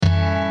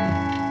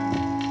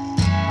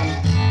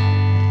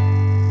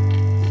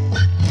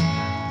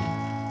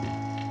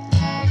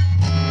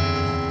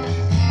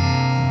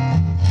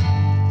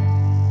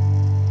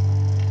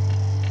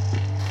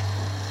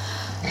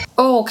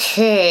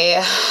Okay,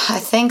 I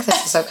think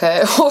this is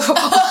okay. I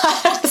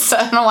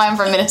don't know why I'm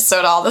from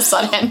Minnesota all of a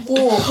sudden.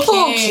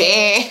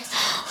 Okay.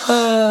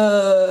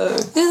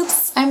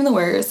 Oops, I'm the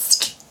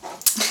worst.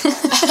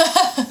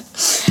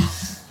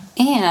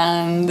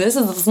 And this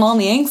is the small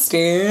me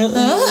angsty.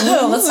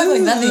 Let's talk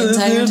like that the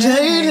entire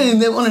time.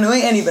 They won't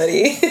annoy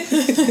anybody.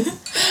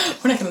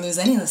 We're not going to lose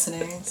any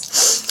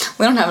listeners.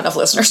 We don't have enough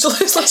listeners to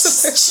lose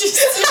listeners.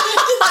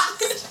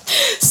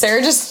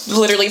 Sarah just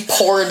literally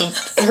poured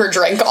her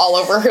drink all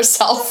over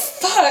herself.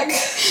 Fuck.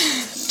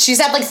 She's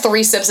had like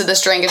 3 sips of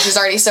this drink and she's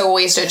already so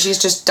wasted. She's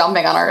just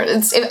dumping on her.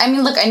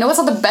 Look, I know it's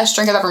not the best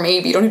drink I've ever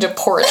made, but you don't need to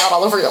pour it out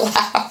all over your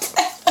lap.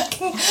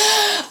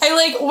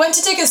 I went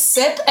to take a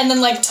sip and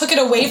then took it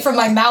away from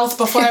my mouth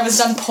before I was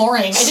done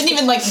pouring. I didn't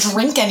even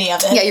drink any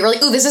of it. Yeah, you were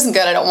like, ooh, this isn't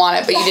good, I don't want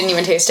it, but you didn't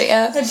even taste it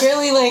yet. I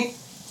barely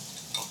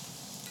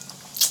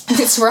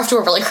We're off to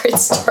a really great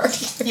start.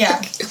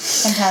 Yeah,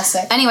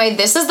 fantastic. Anyway,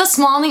 this is the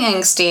Small Me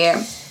Angsty.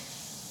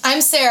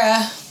 I'm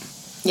Sarah.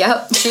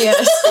 Yep, she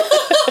is.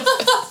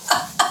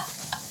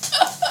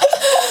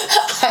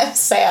 I'm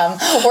Sam.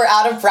 We're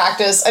out of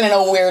practice and in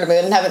a weird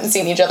mood and haven't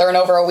seen each other in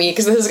over a week,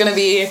 because this is gonna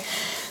be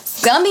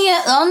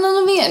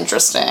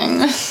interesting.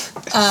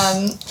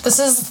 This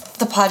is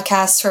the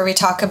podcast where we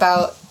talk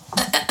about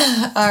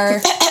our...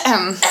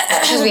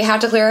 Because we have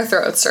to clear our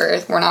throats,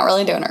 or we're not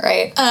really doing it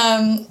right.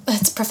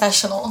 It's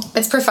professional.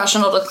 It's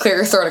professional to clear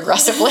your throat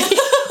aggressively.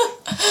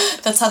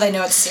 That's how they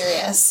know it's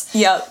serious.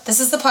 Yep. This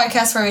is the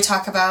podcast where we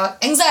talk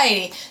about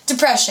anxiety,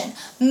 depression,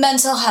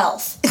 mental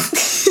health.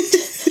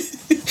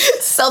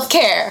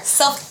 Self-care.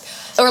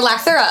 Or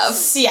lack thereof.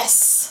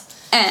 Yes.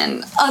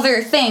 And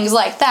other things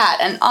like that,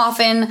 and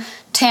often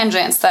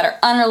tangents that are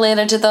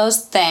unrelated to those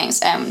things,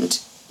 and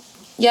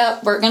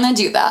yep, we're gonna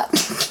do that.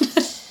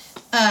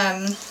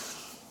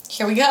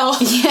 Here we go.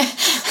 Yeah.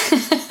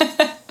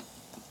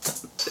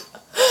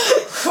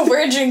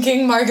 We're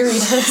drinking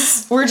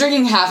margaritas. We're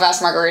drinking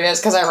half-assed margaritas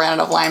because I ran out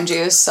of lime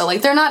juice, so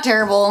they're not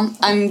terrible.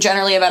 I'm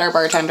generally a better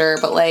bartender,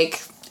 but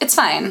it's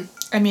fine.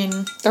 I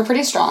mean, They're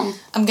pretty strong.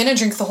 I'm gonna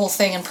drink the whole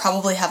thing and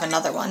probably have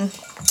another one.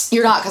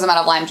 You're not, because I'm out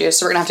of lime juice,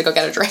 so we're gonna have to go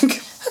get a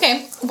drink.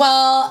 Okay,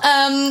 well,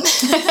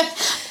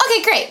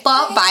 Okay, great.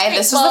 Well, bye. Great.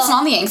 This was the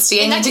Small Me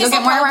Angsty. I need to go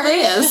get more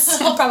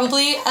margaritas. I'll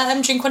probably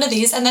drink one of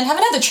these and then have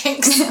another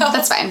drink. So.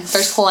 That's fine.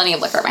 There's plenty of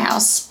liquor at my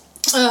house.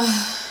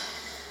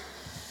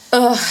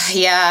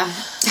 Yeah.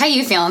 How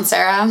you feeling,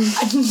 Sarah?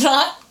 I'm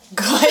not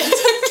good.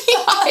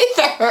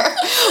 Either.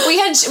 We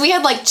had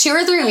 2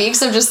 or 3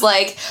 weeks of just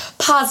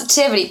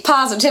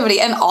positivity,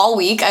 and all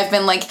week I've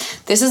been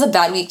this is a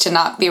bad week to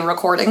not be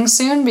recording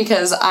soon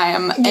because I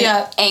am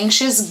an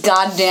anxious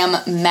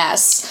goddamn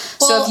mess.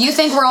 Well, so if you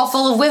think we're all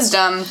full of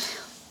wisdom,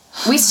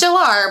 we still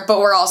are, but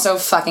we're also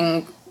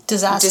fucking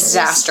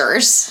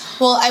disasters.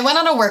 Well, I went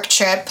on a work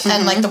trip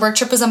and the work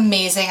trip was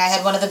amazing. I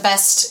had one of the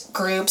best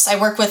groups. I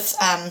work with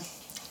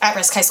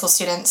at-risk high school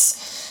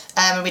students.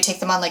 And we take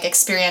them on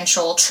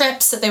experiential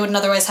trips that they wouldn't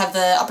otherwise have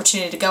the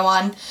opportunity to go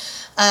on.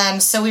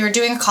 So we were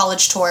doing a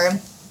college tour,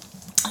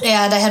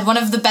 and I had one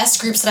of the best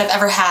groups that I've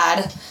ever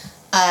had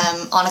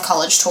on a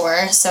college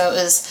tour. So it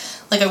was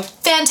a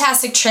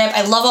fantastic trip.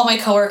 I love all my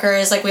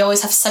coworkers. We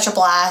always have such a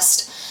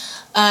blast.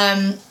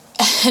 And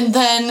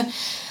then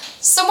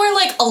somewhere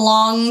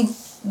along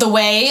the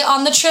way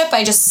on the trip,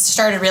 I just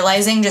started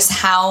realizing just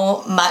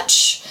how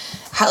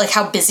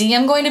busy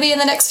I'm going to be in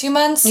the next few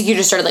months. You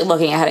just started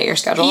looking ahead at your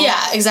schedule.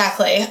 Yeah,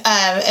 exactly.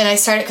 And I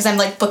started because I'm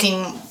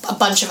booking a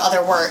bunch of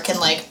other work and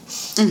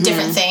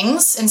different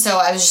things, and so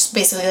I was just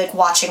basically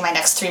watching my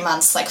next 3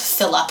 months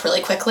fill up really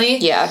quickly.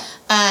 Yeah.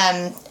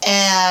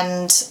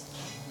 And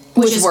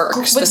with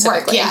work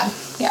specifically.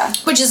 Yeah.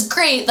 Which is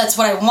great. That's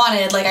what I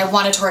wanted. I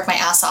wanted to work my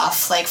ass off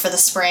for the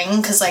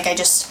spring because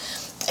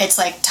it's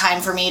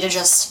time for me to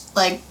just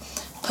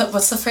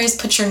what's the phrase?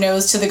 Put your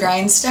nose to the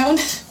grindstone.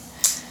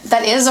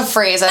 That is a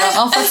phrase. I don't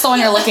know if that's the one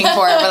you're looking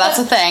for, but that's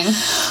a thing.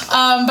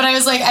 But I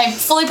was I'm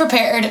fully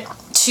prepared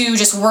to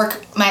just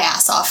work my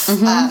ass off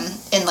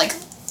in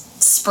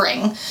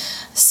spring.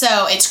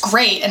 So it's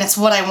great and it's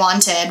what I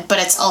wanted, but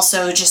it's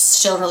also just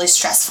still really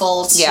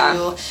stressful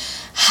to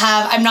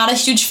have. I'm not a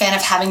huge fan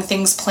of having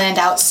things planned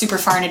out super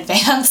far in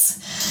advance.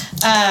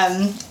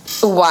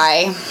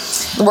 Why?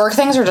 Work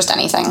things or just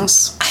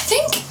anythings? I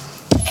think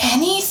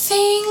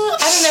anything.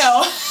 I don't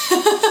know.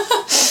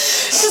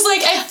 Because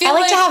I feel I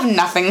like to have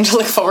nothing to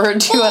look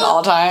forward to at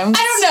all times.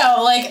 I don't know.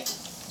 I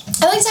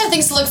like to have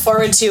things to look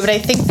forward to, but I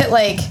think that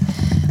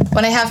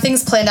when I have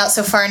things planned out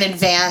so far in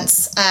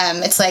advance,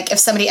 it's if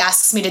somebody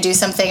asks me to do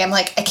something, I'm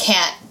I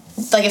can't.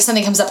 If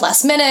something comes up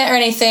last minute or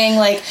anything,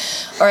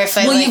 or if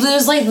I you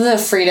lose the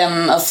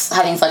freedom of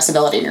having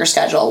flexibility in your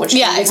schedule, which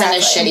can be kind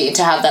of shitty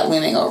to have that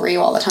looming over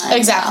you all the time.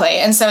 Exactly,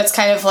 and so it's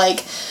kind of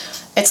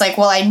it's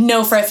well, I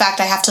know for a fact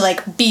I have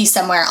to be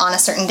somewhere on a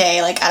certain day,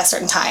 at a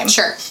certain time.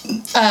 Sure.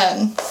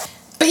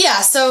 But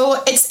yeah,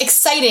 so it's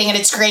exciting and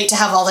it's great to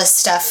have all this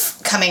stuff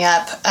coming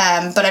up,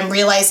 but I'm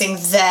realizing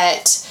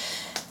that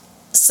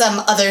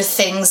some other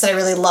things that I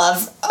really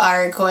love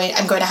I'm going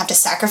to have to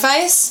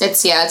sacrifice.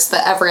 It's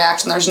the every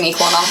action there's an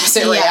equal and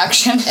opposite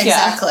reaction.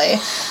 Exactly.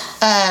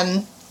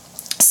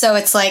 So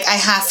it's like I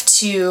have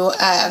to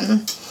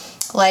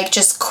like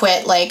just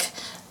quit like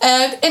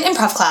an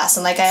improv class,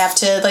 and like I have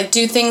to like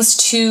do things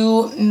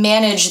to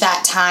manage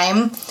that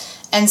time.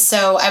 And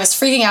so I was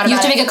freaking out about it. You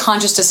have to make a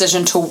conscious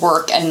decision to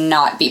work and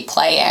not be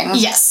playing.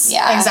 Yes.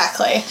 Yeah.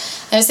 Exactly.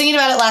 And I was thinking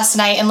about it last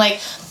night, and like,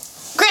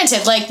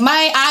 granted, like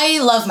I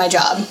love my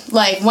job.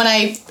 Like when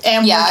I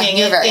am working,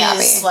 it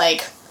is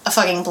like a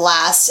fucking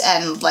blast,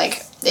 and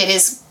like it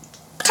is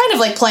kind of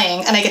like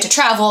playing, and I get to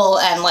travel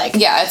and like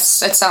it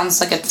sounds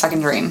like a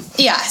fucking dream.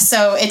 Yeah,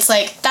 so it's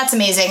like that's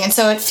amazing, and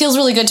so it feels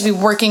really good to be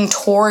working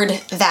toward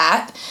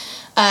that,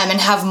 and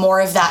have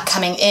more of that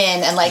coming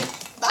in, and like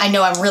I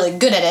know I'm really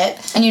good at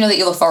it, and you know that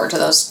you look forward to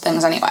those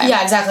things anyway.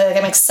 Yeah, exactly. Like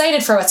I'm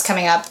excited for what's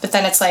coming up, but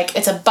then it's like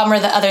it's a bummer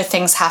that other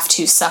things have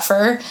to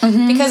suffer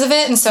because of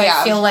it, and so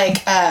I feel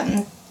like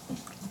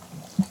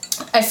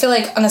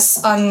on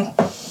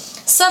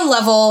some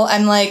level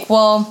I'm like,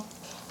 well,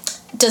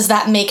 does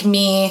that make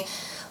me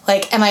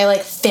like, am I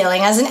like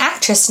failing as an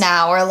actress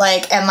now, or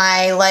like am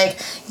I like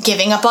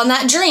giving up on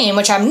that dream,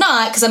 which I'm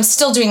not, because I'm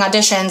still doing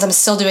auditions, I'm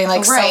still doing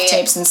like self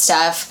tapes and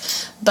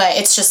stuff, but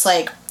it's just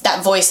like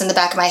that voice in the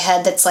back of my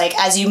head that's like,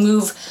 as you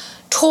move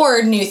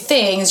toward new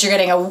things, you're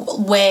getting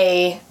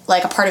away,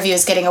 like a part of you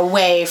is getting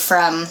away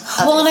from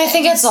well, and I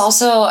think it's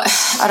also,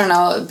 I don't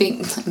know,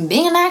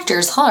 being an actor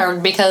is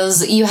hard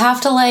because you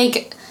have to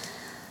like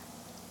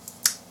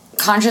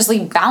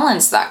consciously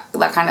balance that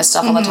kind of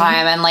stuff all the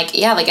time, and like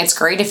like it's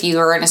great if you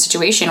are in a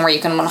situation where you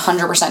can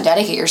 100%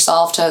 dedicate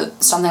yourself to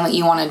something that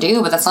you want to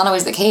do, but that's not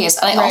always the case.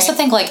 And I also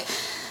think like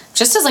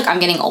just as like I'm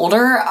getting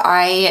older,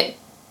 I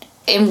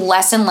am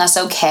less and less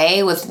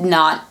okay with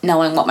not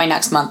knowing what my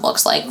next month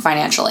looks like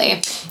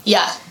financially.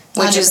 Yeah.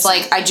 100%. Which is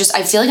like, I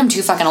feel like I'm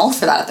too fucking old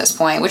for that at this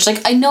point, which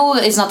like I know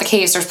is not the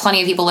case. There's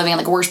plenty of people living in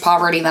like worse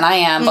poverty than I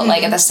am, but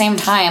like at the same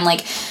time,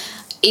 like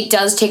it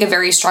does take a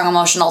very strong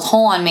emotional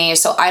toll on me,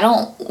 so I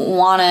don't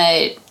want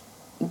to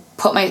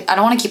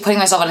keep putting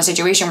myself in a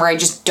situation where I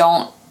just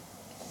don't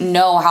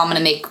know how I'm going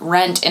to make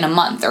rent in a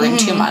month or in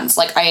 2 months.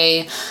 Like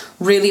I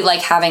really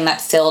like having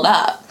that filled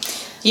up.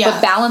 Yeah.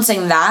 But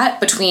balancing that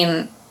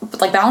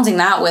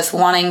with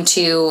wanting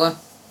to,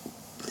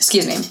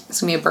 excuse me,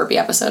 it's going to be a burpee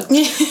episode.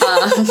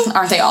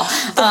 Aren't they all?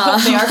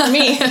 They are for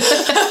me.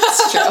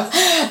 It's true.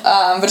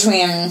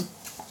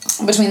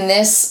 Between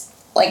this,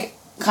 like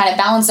kind of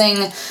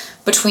balancing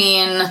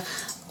between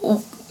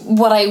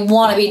what I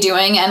want to be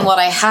doing and what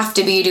I have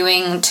to be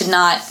doing to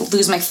not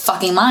lose my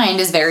fucking mind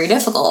is very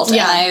difficult.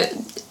 Yeah.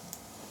 And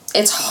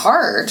it's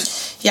hard.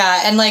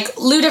 Yeah, and like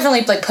Lou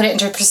definitely like put it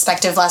into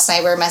perspective last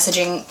night. We were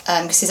messaging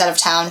because he's out of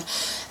town,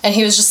 and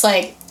he was just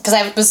like, because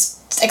I was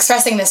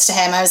expressing this to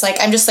him, I was like,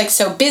 I'm just like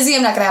so busy,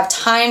 I'm not gonna have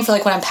time for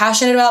like what I'm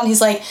passionate about. And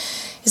he's like,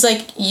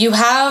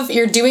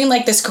 you're doing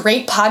like this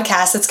great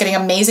podcast that's getting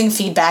amazing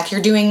feedback.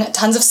 You're doing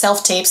tons of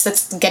self tapes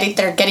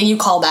they're getting you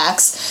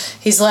callbacks.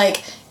 He's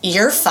like,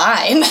 you're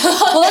fine.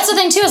 Well, that's the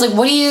thing too, is like,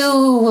 what do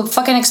you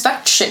fucking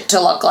expect shit to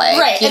look like?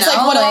 Right. It's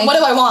like, what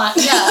do I want?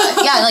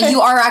 Yeah. Yeah. Like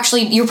you are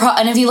actually,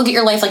 and if you look at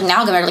your life like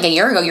now compared to like a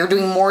year ago, you're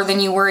doing more than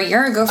you were a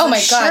year ago. For God,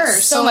 sure.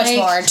 So much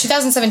more.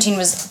 2017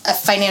 was a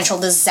financial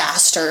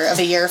disaster of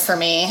a year for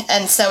me.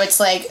 And so it's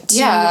like,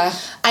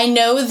 I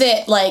know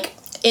that like,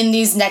 in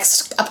these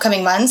next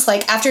upcoming months,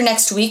 like after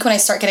next week when I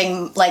start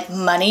getting like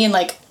money and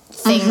like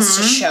things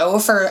to show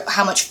for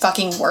how much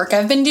fucking work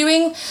I've been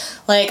doing,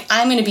 like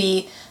I'm gonna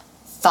be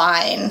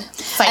fine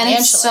financially. And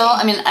it's still,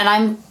 I mean, and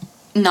I'm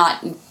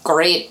not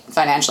great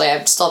financially.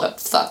 I still have a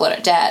fuckload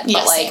of debt,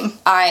 but like same.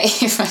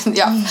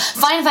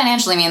 Fine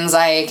financially means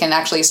I can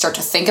actually start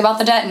to think about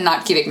the debt and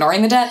not keep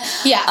ignoring the debt.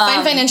 Yeah,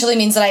 fine financially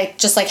means that I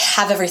just like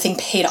have everything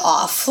paid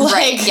off. Like,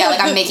 right. Yeah,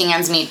 like I'm making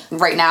ends meet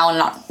right now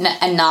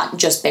and not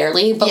just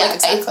barely, but like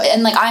exactly.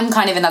 and like I'm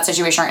kind of in that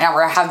situation right now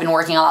where I have been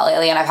working a lot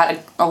lately, and I've had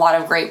a lot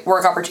of great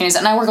work opportunities,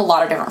 and I work a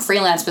lot of different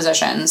freelance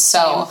positions.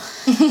 So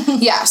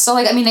so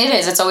like I mean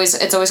it's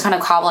always kind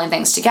of cobbling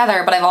things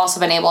together, but I've also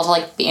been able to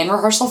like be in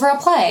rehearsal for a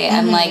play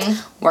and like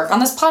work on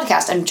this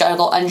podcast and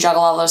juggle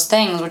all those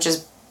things, which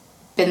has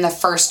been the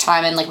first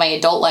time in like my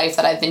adult life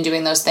that I've been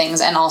doing those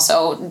things and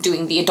also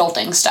doing the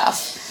adulting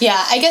stuff.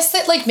 Yeah, I guess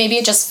that like maybe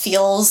it just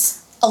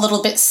feels a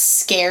little bit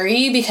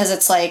scary because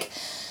it's like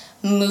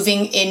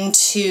moving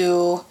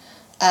into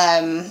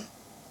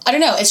I don't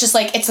know, it's just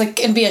like it's like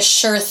gonna be a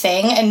sure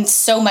thing, and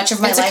so much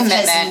of my life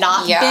has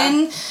not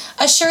been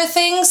a sure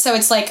thing, so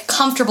it's like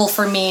comfortable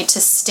for me to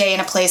stay in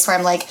a place where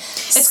I'm like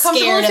it's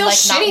comfortable and like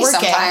not working.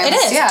 Sometimes. It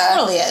is, it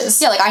totally is.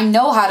 Yeah, like I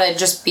know how to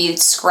just be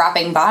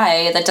scrapping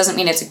by. That doesn't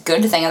mean it's a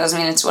good thing, it doesn't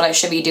mean it's what I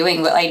should be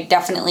doing, but I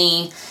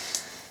definitely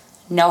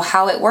know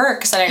how it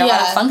works and I know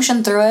how to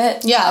function through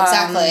it. Yeah,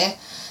 exactly.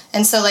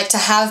 And so like to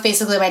have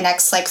basically my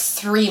next like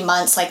 3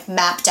 months like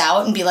mapped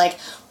out and be like,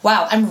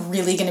 wow, I'm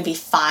really going to be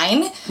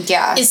fine.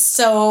 Yeah. Is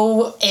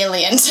so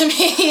alien to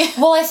me.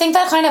 Well, I think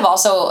that kind of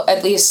also,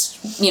 at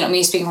least, you know,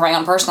 me speaking from my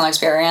own personal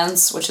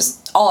experience, which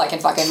is all I can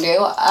fucking do,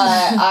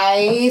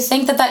 I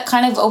think that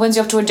kind of opens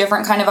you up to a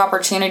different kind of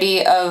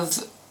opportunity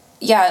of,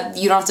 yeah,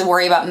 you don't have to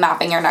worry about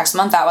mapping your next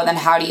month out, but then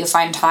how do you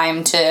find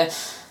time to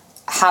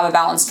have a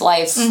balanced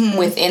life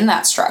within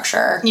that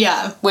structure?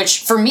 Yeah. Which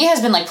for me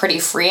has been like pretty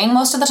freeing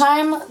most of the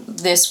time.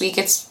 This week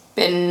it's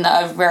been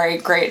a very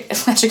great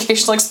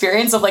educational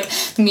experience of like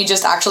me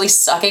just actually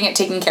sucking at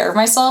taking care of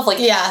myself. Like,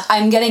 yeah,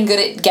 I'm getting good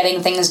at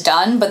getting things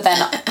done, but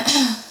then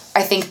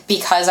I think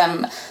because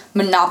I'm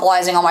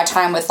monopolizing all my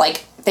time with like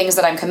things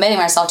that I'm committing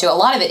myself to, a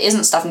lot of it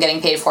isn't stuff I'm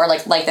getting paid for,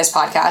 like this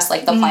podcast,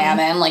 like the plan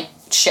I'm in, like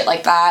shit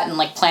like that, and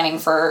like planning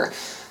for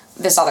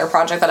this other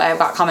project that I've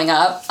got coming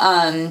up.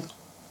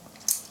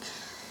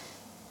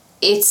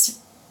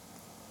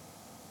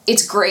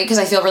 It's great because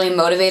I feel really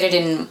motivated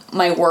in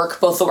my work,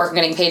 both the work I'm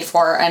getting paid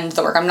for and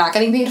the work I'm not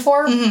getting paid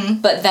for.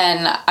 But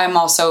then I'm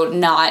also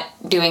not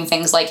doing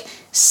things like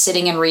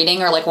sitting and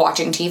reading or like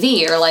watching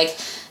TV or like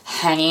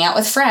hanging out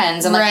with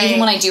friends. And like even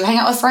when I do hang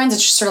out with friends,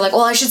 it's just sort of like,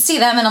 well, I should see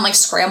them, and I'm like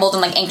scrambled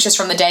and like anxious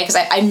from the day because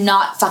I'm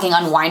not fucking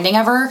unwinding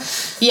ever.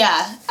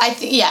 Yeah.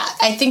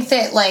 I think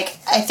that like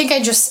I think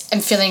I just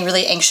am feeling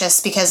really anxious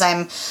because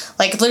I'm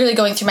like literally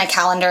going through my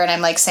calendar and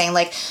I'm like saying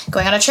like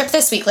going on a trip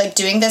this week, like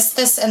doing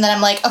this, and then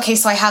I'm like, okay,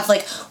 so I have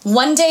like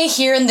one day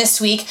here in this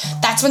week,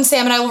 that's when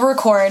Sam and I will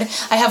record.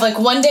 I have like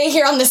one day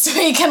here on this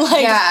week, and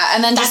like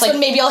and then that's just like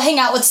when maybe I'll hang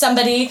out with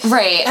somebody.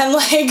 Right. And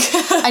like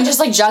and just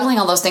like juggling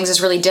all those things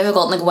is really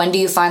difficult. And like when do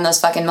you find those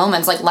fucking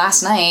moments? Like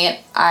last night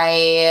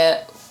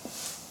I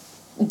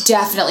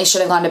definitely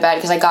should have gone to bed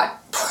because I got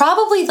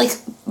probably like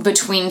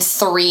between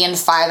 3 and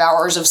 5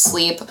 hours of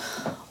sleep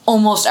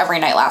almost every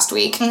night last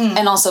week,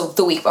 and also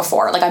the week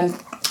before. Like I'm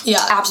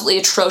absolutely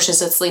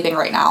atrocious at sleeping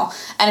right now,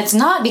 and it's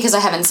not because I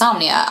have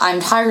insomnia.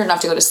 I'm tired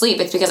enough to go to sleep.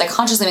 It's because I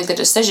consciously make the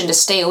decision to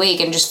stay awake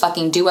and just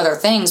fucking do other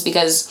things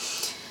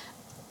because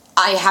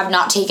I have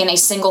not taken a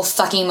single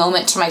fucking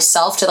moment to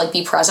myself to like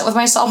be present with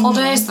myself all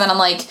day. So then I'm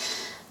like,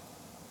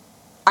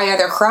 I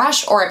either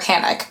crash or I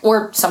panic,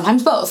 or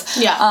sometimes both.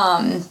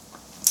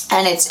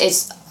 And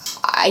it's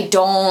I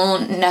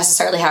don't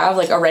necessarily have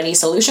like a ready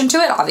solution to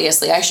it.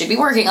 Obviously, I should be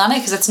working on it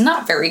because it's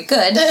not very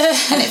good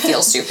and it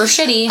feels super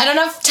shitty. I don't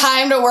have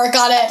time to work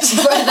on it.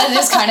 But that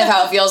is kind of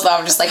how it feels, though.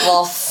 I'm just like,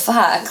 well,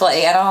 fuck,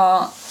 like I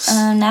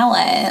don't now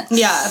what?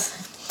 Yeah.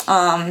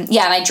 And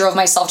I drove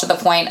myself to the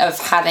point of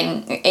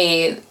having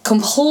a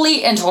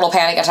complete and total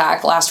panic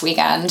attack last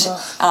weekend.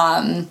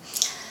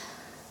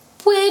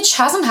 Which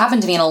hasn't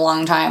happened to me in a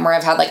long time, where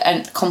I've had like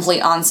a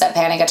complete onset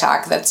panic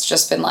attack that's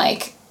just been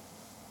like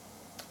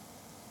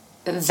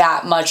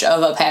that much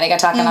of a panic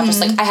attack, and I'm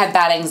just like, I had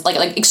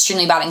like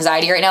extremely bad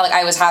anxiety right now. Like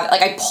I was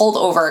I pulled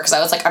over because I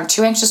was like, I'm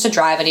too anxious to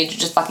drive. I need to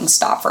just fucking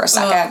stop for a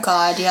second. Oh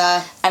God,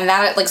 yeah. And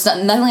that like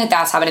nothing like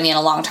that's happened to me in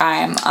a long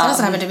time. That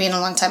hasn't happened to me in a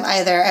long time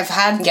either. I've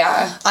had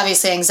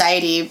obviously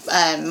anxiety,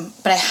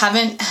 but I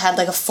haven't had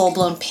like a full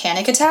blown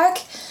panic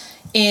attack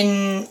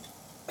in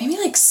maybe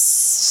like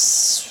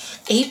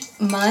 8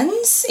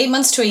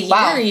 months to a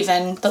year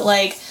even, but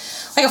like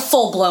a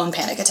full-blown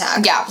panic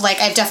attack. Yeah. Like,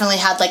 I've definitely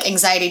had, like,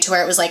 anxiety to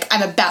where it was, like,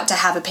 I'm about to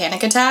have a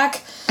panic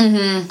attack.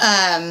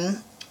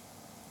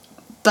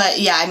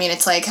 But, yeah, I mean,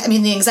 it's, like,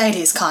 the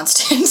anxiety is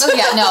constant. Oh,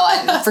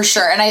 yeah, no, for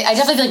sure. And I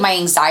definitely feel like my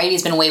anxiety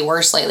has been way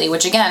worse lately,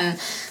 which, again, I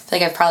feel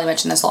like I've probably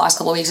mentioned this the last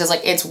couple of weeks, is,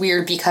 like, it's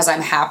weird because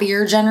I'm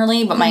happier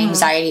generally, but my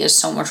anxiety is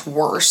so much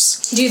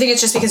worse. Do you think it's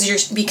just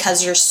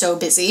because you're so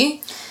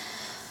busy?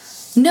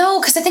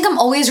 No, because I think I'm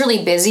always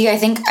really busy. I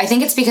think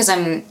it's because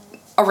I'm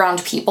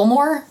around people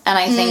more, and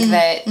I think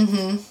that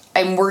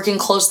I'm working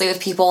closely with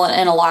people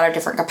in a lot of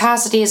different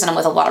capacities, and I'm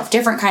with a lot of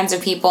different kinds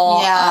of people.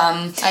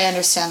 Yeah, I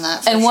understand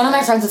that. And one of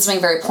my friends said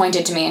something very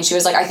pointed to me, and she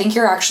was like, I think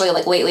you're actually,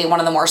 like, lately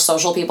one of the more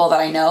social people that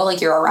I know. Like,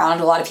 you're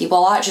around a lot of people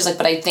a lot. She's like,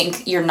 but I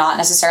think you're not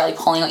necessarily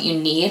pulling what you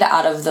need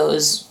out of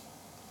those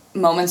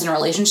moments in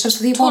relationships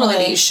with people in the way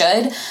that you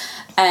should.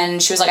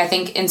 And she was like, I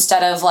think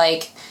instead of,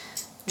 like,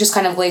 just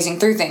kind of glazing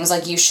through things,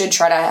 like, you should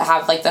try to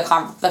have, like, the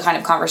kind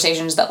of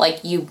conversations that,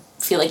 like, you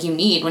feel like you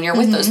need when you're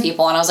with those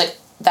people. And I was like,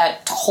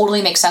 that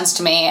totally makes sense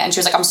to me. And she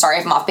was like, I'm sorry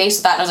if I'm off base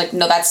with that. And I was like,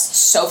 no, that's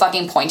so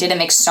fucking pointed. It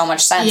makes so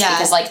much sense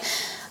because, like,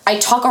 I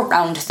talk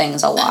around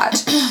things a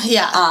lot.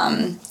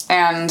 And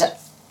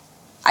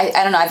I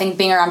don't know, I think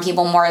being around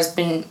people more has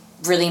been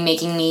really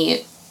making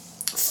me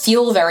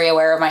feel very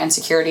aware of my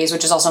insecurities,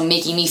 which is also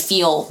making me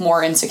feel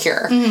more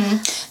insecure.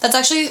 That's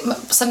actually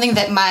something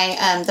that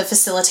my the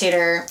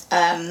facilitator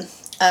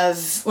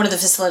of one of the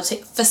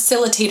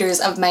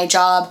facilitators of my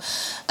job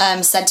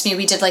said to me.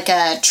 We did like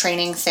a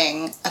training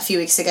thing a few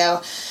weeks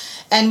ago,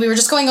 and we were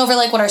just going over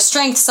like what our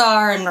strengths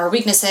are and our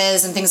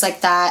weaknesses and things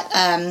like that.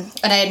 And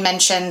I had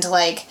mentioned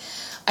like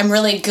I'm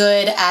really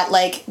good at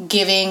like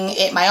giving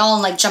it my all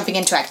and like jumping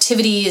into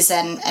activities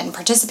and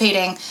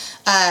participating.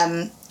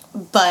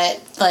 But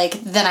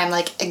like then I'm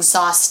like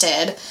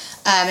exhausted.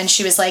 And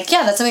she was like,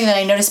 yeah, that's something that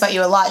I noticed about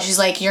you a lot. She's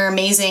like, you're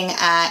amazing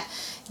at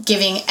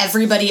giving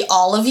everybody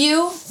all of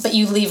you, but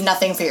you leave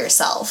nothing for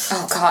yourself.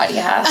 Oh God,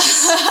 yeah.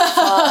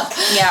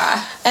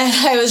 Yeah. And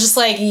I was just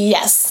like,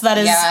 yes, that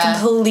is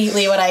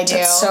completely what I do.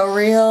 It's so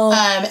real.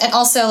 And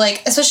also,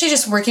 like, especially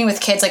just working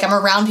with kids, like, I'm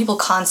around people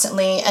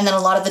constantly, and then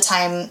a lot of the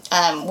time,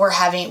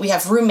 we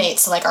have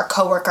roommates, so, like, our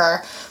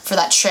coworker for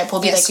that trip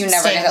will be, like, you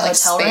never staying in the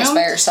hotel space room.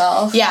 by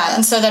yourself. Yeah,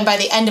 and so then by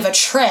the end of a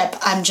trip,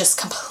 I'm just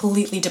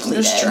completely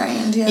depleted. Just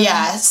drained,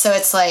 Yeah, so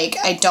it's like,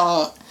 I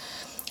don't...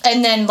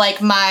 And then,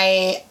 like,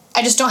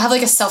 I just don't have,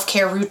 like, a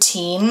self-care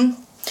routine.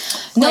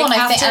 No,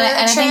 like,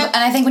 and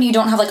I think when you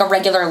don't have, like, a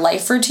regular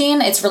life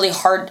routine, it's really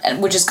hard,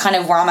 which is kind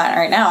of where I'm at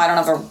right now. I don't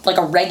have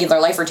a regular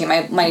life routine.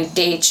 My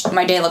day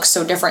looks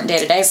so different day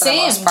to day for the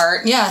most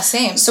part. Yeah,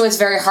 same. So it's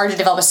very hard to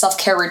develop a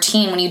self-care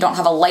routine when you don't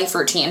have a life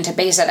routine to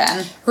base it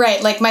in.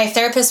 Right, like, my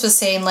therapist was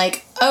saying,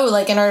 like, oh,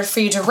 like, in order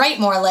for you to write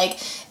more, like,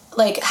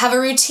 have a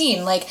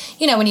routine, like,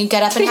 you know, when you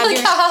get up and have like,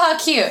 your... ha ha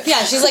ha, cute.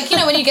 Yeah, she's like, you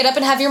know, when you get up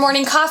and have your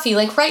morning coffee,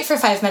 like, write for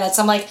 5 minutes.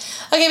 I'm like,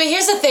 okay, but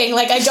here's the thing,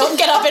 like, I don't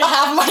get up and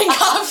have morning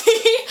coffee.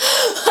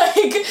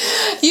 Like,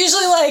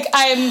 usually, like,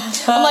 I'm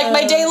like,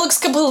 my day looks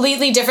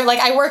completely different. Like,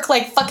 I work,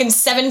 like, fucking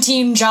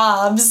 17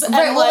 jobs.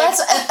 Right, and, well, like,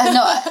 that's...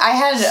 no, I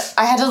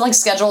had to, like,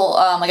 schedule,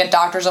 like, a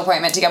doctor's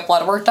appointment to get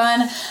blood work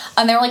done,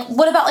 and they were like,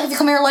 what about, like, if you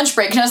come here lunch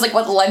break? And I was like,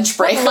 what lunch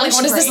break? What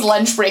is this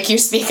lunch break you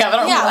speak of?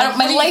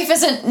 My life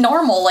isn't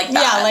normal like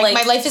that. Yeah, like,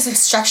 my life isn't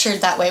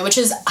structured that way, which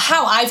is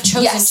how I've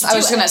chosen to do it. I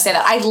was going to say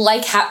that.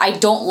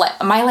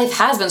 My life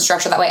has been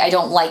structured that way. I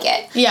don't like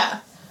it. Yeah.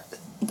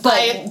 But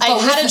I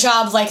had a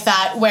job like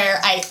that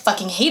where I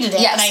fucking hated it,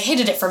 and I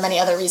hated it for many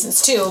other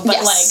reasons too, but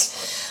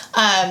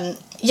I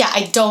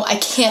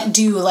can't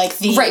do, like,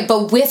 the... Right,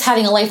 but with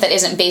having a life that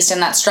isn't based in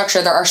that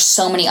structure, there are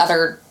so many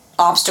other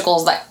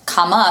obstacles that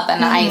come up,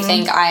 and I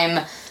think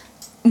I'm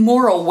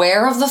more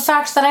aware of the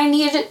fact that I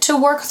need to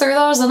work through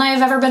those than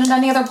I've ever been at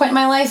any other point in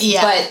my life.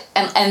 Yeah. But,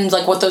 and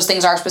like, what those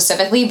things are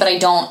specifically, but I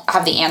don't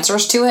have the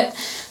answers to it.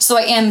 So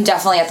I am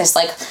definitely at this,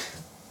 like,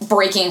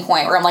 breaking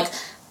point where I'm like,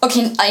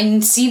 okay, I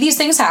see these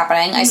things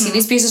happening. I see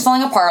these pieces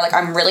falling apart. Like,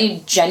 I'm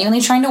really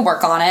genuinely trying to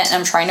work on it, and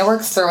I'm trying to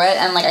work through it,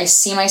 and, like, I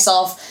see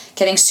myself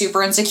getting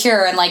super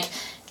insecure and, like,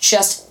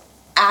 just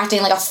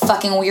acting like a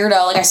fucking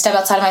weirdo. Like, I step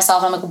outside of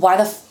myself, and I'm like,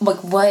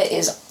 what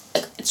is...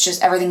 Like, it's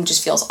just, everything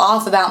just feels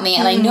off about me,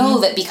 and I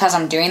know that because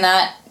I'm doing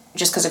that,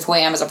 just because of who I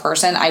am as a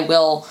person, I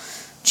will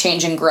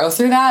change and grow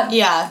through that.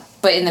 Yeah.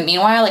 But in the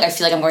meanwhile, like, I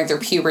feel like I'm going through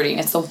puberty, and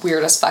it's the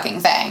weirdest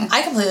fucking thing.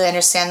 I completely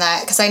understand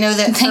that, because I know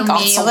that for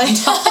me, like...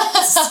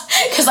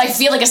 Because I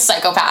feel like a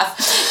psychopath.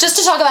 Just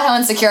to talk about how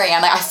insecure I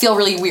am, like, I feel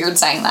really weird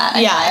saying that.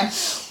 Anyway. Yeah.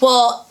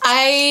 Well,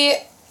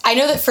 I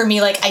know that for me,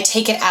 like, I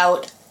take it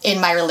out in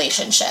my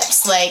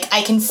relationships. Like,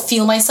 I can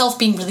feel myself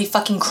being really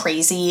fucking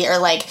crazy, or,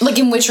 like... Like,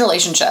 in which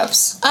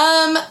relationships?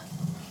 I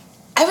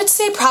would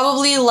say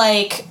probably,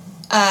 like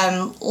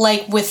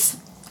with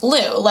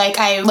Lou. Like,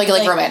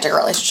 romantic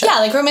relationships. Yeah,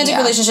 like, romantic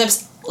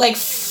relationships. Like,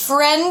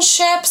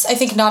 friendships, I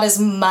think not as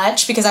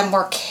much, because I'm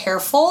more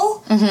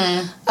careful.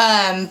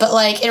 Mm-hmm. But,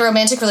 like, in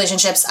romantic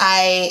relationships,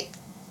 I,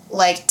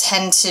 like,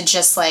 tend to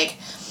just, like,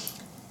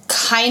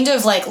 kind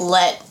of, like,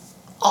 let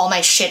all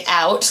my shit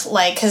out.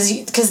 Like,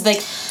 because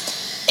like...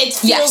 It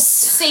feels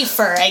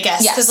safer, I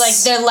guess, because, like,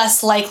 they're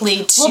less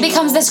likely to... Well, it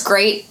becomes this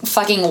great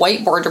fucking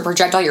whiteboard to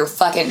project all your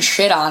fucking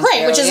shit on.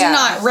 Right, which is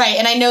not right.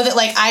 And I know that,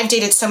 like, I've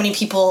dated so many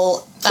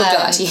people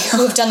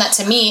who've done that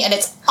to me, and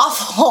it's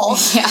awful.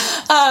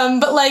 Yeah.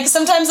 But, like,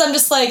 sometimes I'm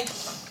just, like...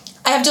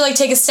 I have to, like,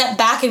 take a step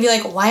back and be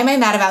like, why am I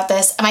mad about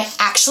this? Am I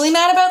actually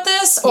mad about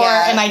this? Or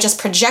am I just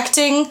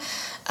projecting...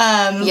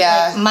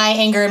 like, my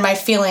anger and my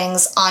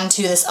feelings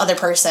onto this other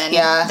person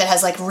that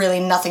has, like,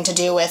 really nothing to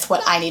do with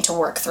what I need to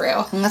work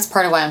through. And that's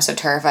part of why I'm so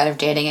terrified of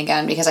dating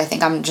again, because I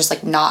think I'm just,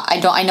 like, I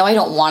know I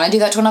don't want to do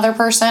that to another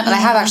person, and I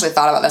have actually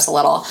thought about this a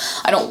little.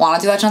 I don't want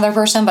to do that to another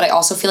person, but I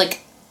also feel like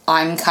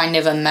I'm kind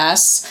of a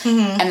mess,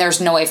 and there's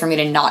no way for me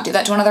to not do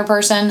that to another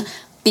person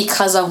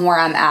because of where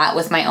I'm at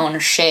with my own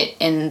shit,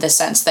 in the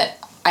sense that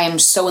I am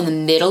so in the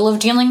middle of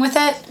dealing with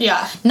it.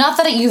 Yeah. Not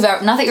that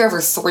you're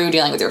ever through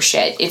dealing with your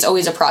shit. It's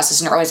always a process,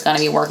 and you're always going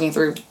to be working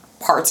through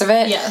parts of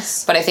it.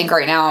 Yes. But I think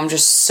right now I'm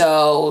just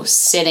so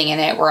sitting in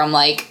it where I'm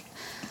like...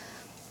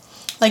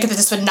 Like, if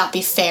this would not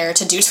be fair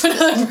to do to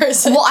another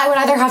person. Well, I would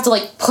either have to,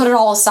 like, put it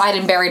all aside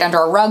and bury it under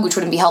a rug, which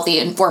wouldn't be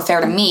healthy or fair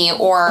to me,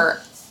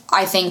 or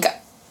I think...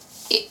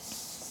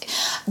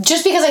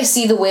 just because I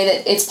see the way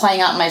that it's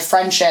playing out in my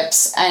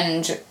friendships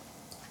and...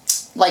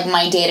 like,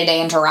 my day-to-day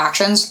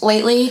interactions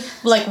lately,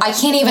 like, I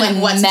can't even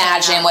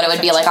imagine what it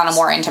would be like on a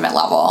more intimate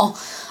level.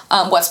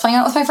 What's playing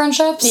out with my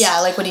friendships?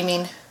 Yeah, like, what do you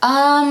mean?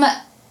 I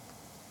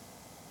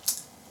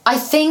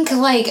think,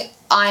 like,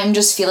 I'm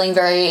just feeling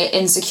very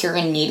insecure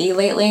and needy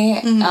lately,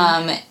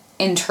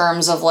 in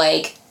terms of,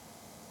 like,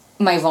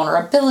 my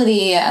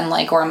vulnerability and,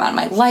 like, where I'm at in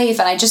my life,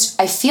 and I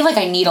feel like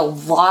I need a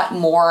lot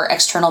more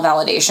external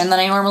validation than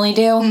I normally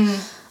do.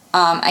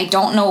 I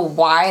don't know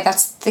why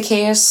that's the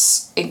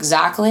case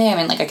exactly. I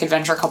mean, like, I could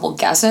venture a couple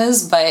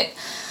guesses, but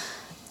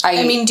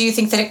I mean, do you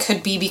think that it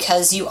could be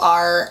because you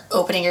are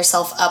opening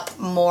yourself up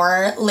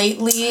more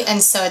lately,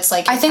 and so it's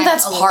like I think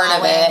that's part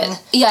of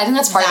it. Yeah, I think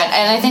that's part of it.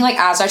 And I think, like,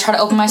 as I try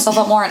to open myself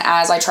up more and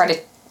as I try to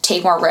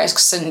take more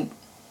risks and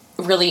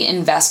really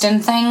invest in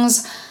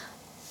things,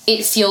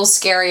 it feels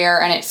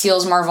scarier and it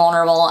feels more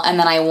vulnerable, and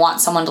then I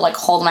want someone to, like,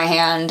 hold my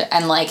hand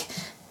and, like,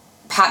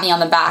 pat me on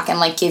the back and,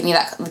 like, give me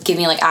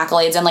like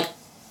accolades and, like,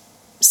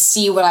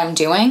 see what I'm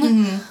doing.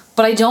 Mm-hmm.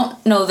 But I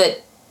don't know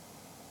that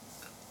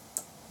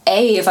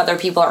if other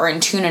people are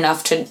in tune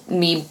enough to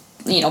me,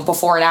 you know,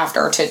 before and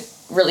after to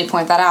really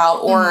point that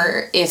out,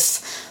 or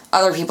if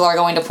other people are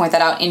going to point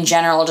that out in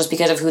general just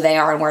because of who they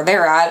are and where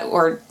they're at,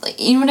 or, like,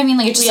 you know what I mean?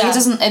 Like, it just, like, it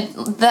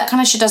doesn't, that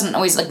kind of shit doesn't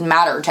always, like,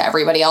 matter to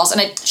everybody else, and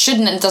it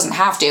shouldn't, and it doesn't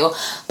have to,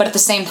 but at the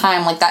same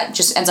time, like, that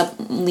just ends up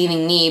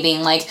leaving me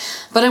being like,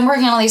 but I'm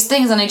working on all these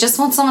things, and I just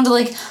want someone to,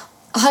 like,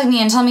 hug me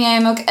and tell me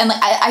I'm okay, and,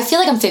 like, I feel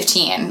like I'm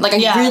 15, like,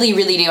 I really,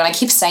 really do, and I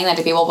keep saying that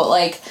to people, but,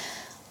 like,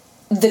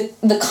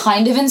 the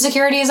kind of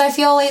insecurities I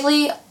feel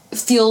lately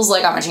feels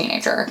like I'm a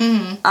teenager,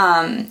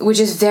 which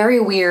is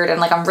very weird,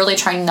 and, like, I'm really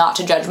trying not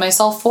to judge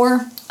myself for.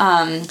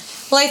 Well,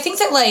 I think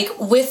that, like,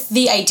 with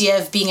the idea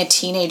of being a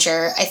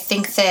teenager, I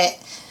think that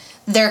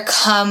there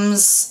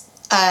comes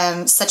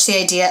such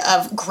the idea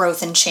of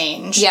growth and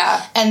change.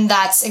 Yeah. And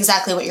that's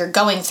exactly what you're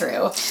going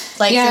through.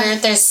 Like,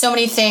 there's so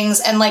many things,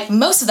 and, like,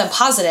 most of them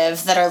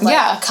positive, that are,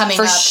 like, coming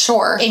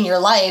up in your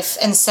life,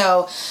 and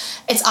so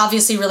it's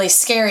obviously really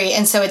scary,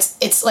 and so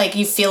it's like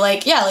you feel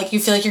like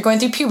you're going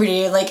through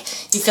puberty, like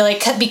you feel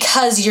like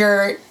because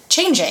you're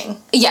changing.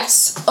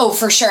 Yes. Oh,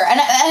 for sure. And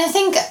I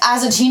think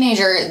as a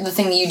teenager, the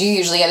thing that you do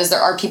usually get is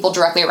there are people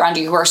directly around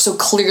you who are so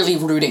clearly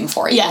rooting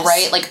for you,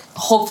 right? Like,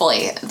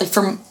 hopefully, like,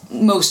 for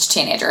most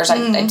teenagers,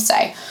 I'd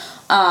say.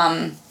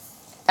 And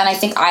I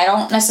think I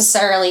don't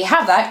necessarily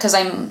have that because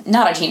I'm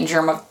not a teenager,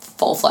 I'm a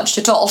full-fledged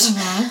adult.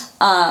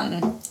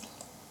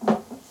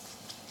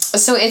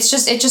 So it's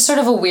just sort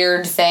of a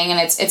weird thing, and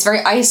it's very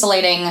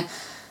isolating,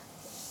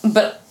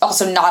 but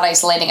also not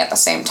isolating at the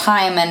same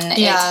time, and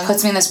it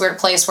puts me in this weird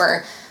place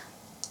where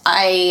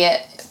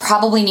I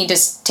probably need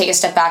to take a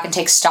step back and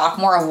take stock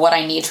more of what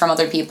I need from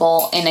other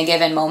people in a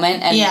given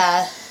moment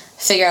and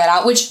figure that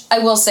out, which I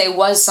will say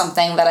was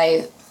something that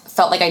I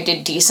felt like I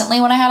did decently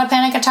when I had a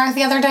panic attack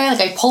the other day.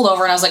 Like, I pulled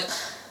over and I was like,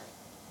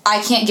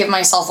 I can't give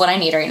myself what I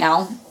need right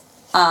now.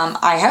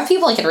 I have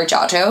people I can reach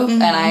out to,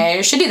 and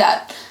I should do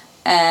that.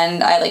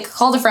 And I, like,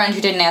 called a friend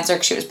who didn't answer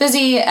because she was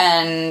busy,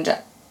 and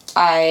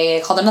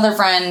I called another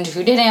friend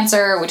who did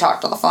answer. We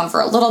talked on the phone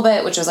for a little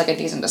bit, which was, like, a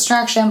decent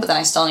distraction, but then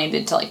I still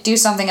needed to, like, do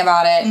something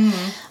about it.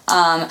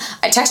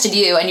 I texted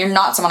you, and you're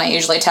not someone I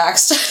usually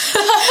text.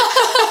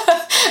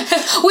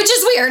 Which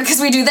is weird, because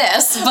we do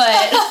this,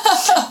 but,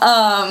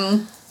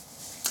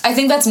 I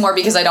think that's more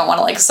because I don't want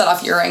to, like, set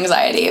off your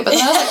anxiety. But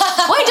then I was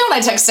like, why don't I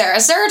text Sarah?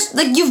 Sarah,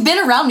 like, you've been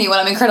around me when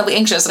I'm incredibly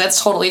anxious, and it's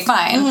totally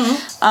fine.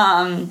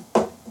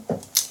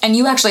 And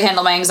you actually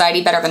handle my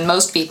anxiety better than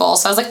most people.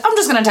 So I was like, I'm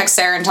just going to text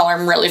Sarah and tell her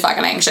I'm really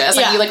fucking anxious.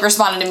 And you, like,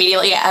 responded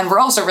immediately, and we're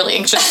also really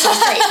anxious. So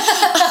it's great.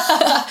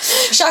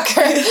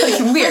 Shocker.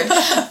 Like, weird.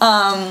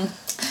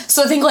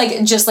 So I think,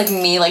 like, just, like,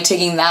 me, like,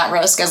 taking that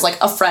risk as, like,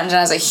 a friend and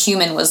as a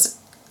human was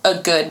a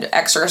good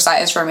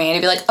exercise for me to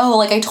be like, oh,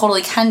 like, I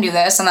totally can do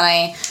this. And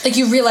then like,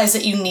 you realize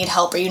that you need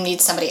help or you need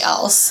somebody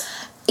else.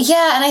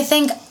 Yeah, and I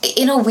think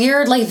in a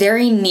weird, like,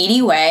 very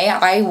needy way,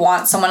 I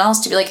want someone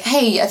else to be like,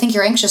 hey, I think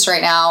you're anxious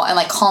right now, and,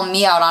 like, call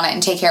me out on it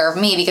and take care of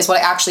me, because what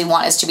I actually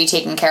want is to be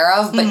taken care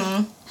of, but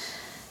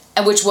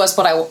and which was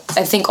what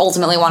I think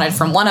ultimately wanted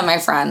from one of my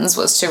friends,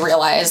 was to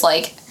realize,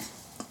 like,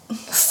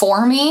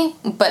 for me,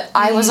 but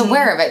I was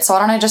aware of it, so why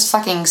don't I just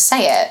fucking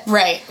say it?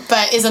 Right,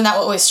 but isn't that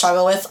what we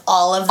struggle with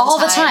all of the time? All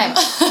the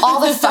time. All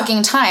the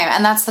fucking time,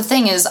 and that's the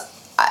thing is,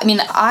 I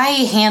mean, I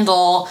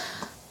handle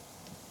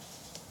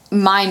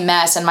my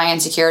mess and my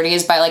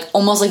insecurities by, like,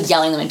 almost, like,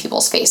 yelling them in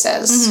people's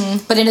faces,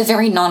 but in a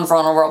very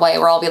non-vulnerable way,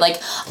 where I'll be like,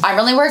 I'm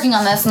really working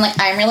on this, and, like,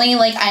 I'm really,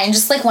 like, I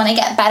just, like, want to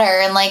get better,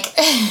 and, like,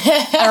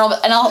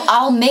 and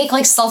I'll make,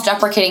 like,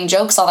 self-deprecating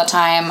jokes all the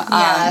time,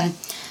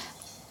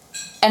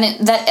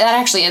 and that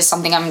actually is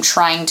something I'm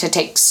trying to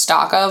take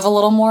stock of a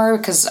little more,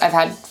 because I've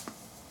had,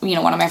 you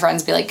know, one of my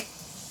friends be like,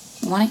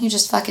 why don't you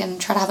just fucking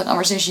try to have the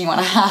conversation you want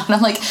to have? And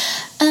I'm like,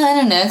 I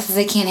don't know, because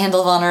they can't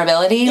handle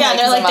vulnerability. Yeah, like,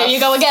 they're like, there you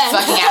go again.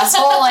 Fucking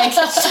asshole. Like,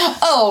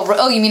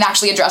 oh, you mean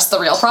actually address the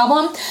real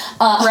problem?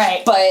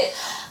 Right. But,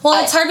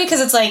 well, it's hard because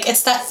it's like,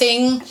 it's that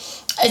thing,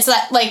 it's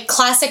that, like,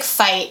 classic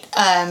fight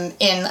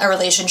in a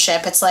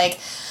relationship. It's like,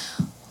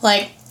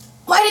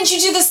 why didn't you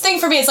do this thing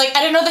for me? It's like,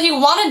 I didn't know that you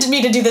wanted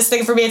me to do this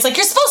thing for me. It's like,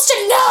 you're supposed to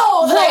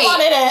know that I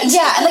wanted it.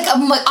 Yeah,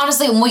 and, like,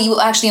 honestly, what you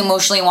actually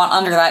emotionally want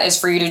under that is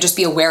for you to just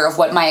be aware of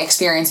what my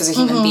experience as a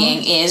human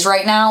being is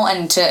right now,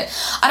 and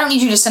I don't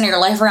need you to center your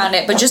life around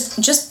it, but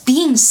just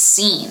being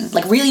seen,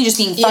 like, really just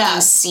being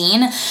fucking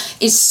seen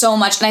is so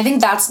much, and I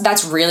think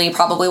that's really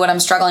probably what I'm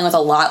struggling with a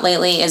lot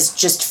lately, is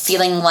just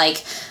feeling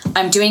like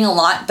I'm doing a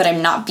lot, but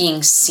I'm not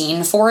being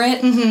seen for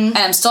it, and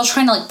I'm still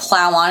trying to, like,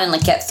 plow on and,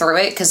 like, get through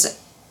it, because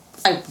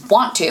I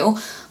want to,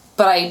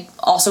 but I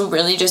also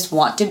really just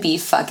want to be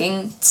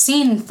fucking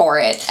seen for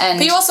it and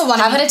but you also want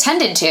to have it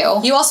attended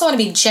to. You also want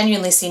to be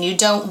genuinely seen. You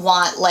don't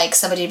want, like,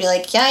 somebody to be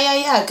like,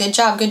 yeah, good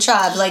job.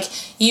 Like,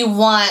 you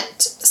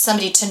want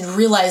somebody to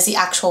realize the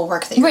actual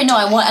work that you're doing.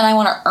 I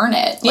want to earn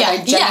it. Like,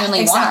 I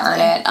genuinely want to earn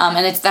it.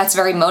 And that's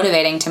very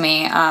motivating to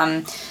me.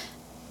 And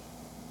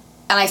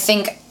I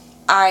think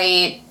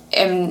I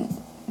am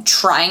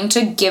trying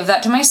to give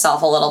that to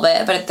myself a little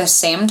bit, but at the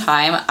same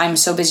time, I'm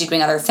so busy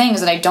doing other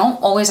things that I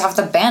don't always have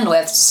the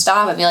bandwidth to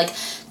stop and be like,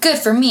 good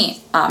for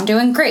me, I'm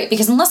doing great.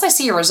 Because unless I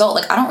see a result,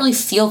 like, I don't really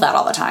feel that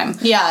all the time.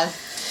 Yeah.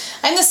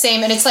 I'm the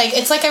same, and it's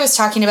like I was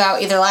talking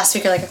about either last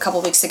week or like a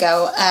couple weeks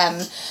ago,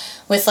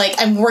 with like,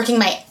 I'm working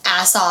my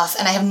ass off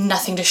and I have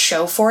nothing to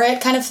show for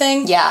it kind of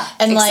thing. Yeah,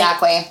 and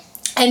exactly.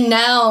 And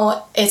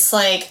now it's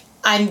like,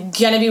 I'm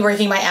gonna be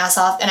working my ass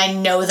off and I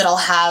know that I'll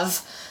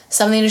have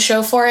something to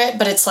show for it,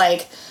 but it's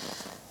like,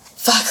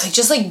 fuck, like,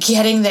 just like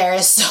getting there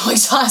is so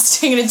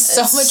exhausting, and it's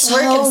so much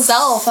work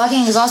itself.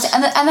 Fucking exhausting.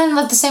 And then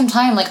at the same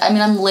time, like, I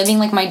mean, I'm living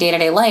like my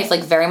day-to-day life,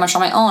 like, very much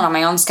on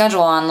my own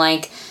schedule, on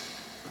like,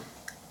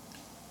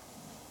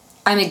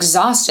 I'm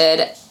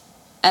exhausted,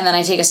 and then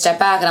I take a step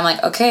back and I'm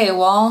like, okay,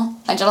 well,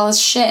 I did all this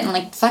shit, and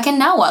like, fucking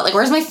now what? Like,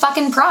 where's my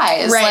fucking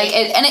prize?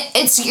 Right. Like,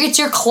 it's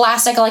your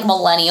classic, like,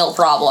 millennial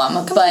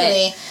problem.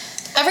 Completely.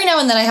 But every now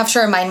and then I have to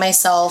remind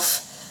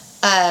myself,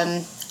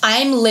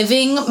 I'm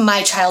living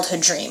my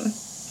childhood dream.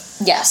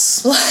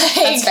 Yes. Like,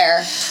 that's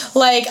fair.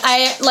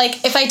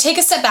 If I take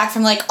a step back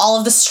from, like, all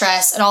of the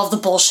stress and all of the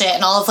bullshit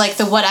and all of, like,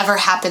 the whatever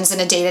happens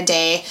in a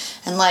day-to-day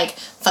and, like,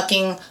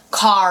 fucking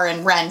car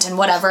and rent and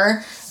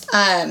whatever,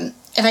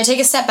 if I take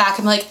a step back,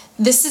 I'm like,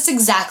 this is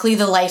exactly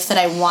the life that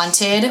I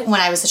wanted when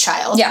I was a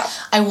child. Yeah.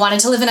 I wanted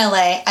to live in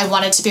LA. I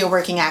wanted to be a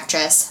working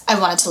actress. I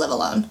wanted to live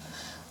alone.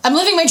 I'm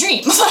living my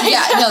dream.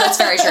 Yeah, no, that's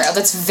very true.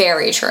 That's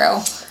very true.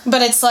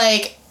 But it's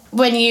like,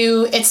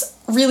 it's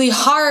really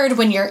hard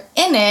when you're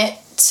in it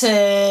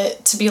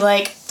to be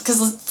like,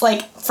 because,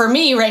 like, for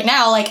me right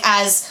now, like,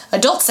 as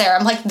adult Sarah,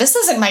 I'm like, this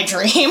isn't my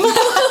dream. What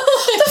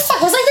the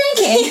fuck was I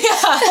thinking?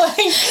 Yeah,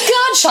 like,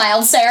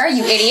 Godchild Sarah,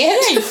 you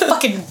idiot. You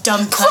fucking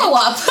dumb cunt. Grow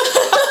up.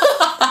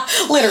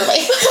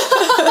 Literally.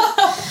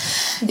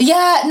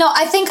 Yeah, no,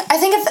 I think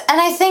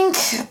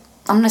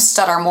I'm gonna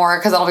stutter more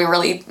because that'll be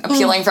really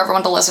appealing for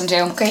everyone to listen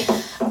to. Great.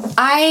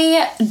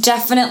 I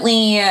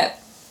definitely,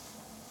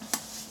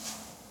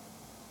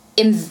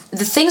 in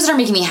the things that are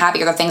making me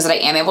happy are the things that I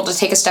am able to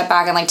take a step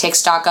back and, like, take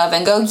stock of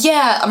and go,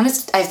 yeah,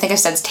 I think I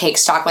said take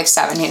stock like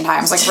 17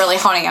 times, like, really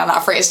honing on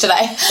that phrase today.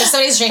 If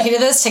somebody's drinking to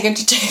this, take a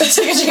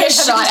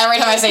shot every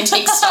time I say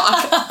take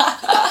stock.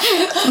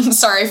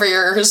 sorry for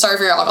your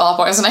alcohol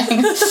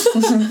poisoning.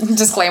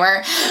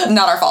 Disclaimer,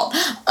 not our fault.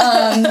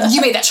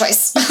 You made that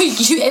choice.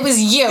 It was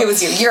you.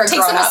 You're a Take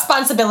grown some up.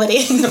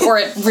 Responsibility. Or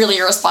a really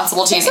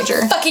irresponsible teenager. Take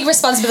some fucking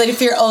responsibility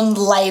for your own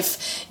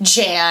life,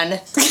 Jan.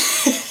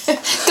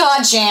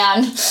 God,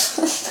 Jan.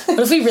 What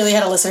if we really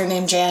had a listener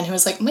named Jan who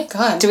was like, oh my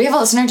god. Do we have a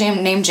listener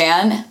named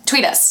Jan?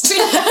 Tweet us.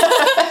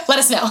 Let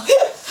us know.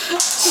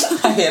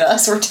 I hate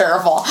us. We're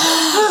terrible.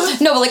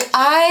 No, but, like,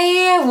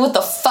 what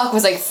the fuck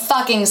was I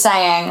fucking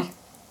saying?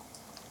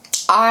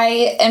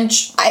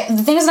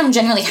 The things that I'm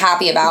genuinely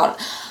happy about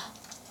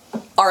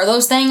are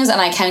those things, and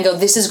I can go,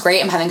 this is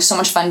great, I'm having so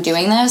much fun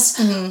doing this,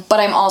 but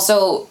I'm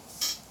also,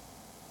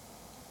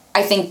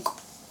 I think,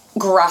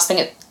 grasping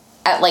it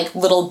at, like,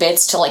 little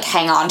bits to, like,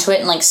 hang on to it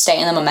and, like, stay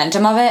in the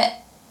momentum of it.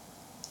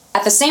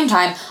 At the same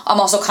time,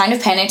 I'm also kind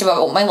of panicked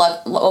about what my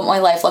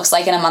life looks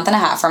like in a month and a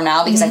half from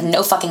now, because I have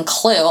no fucking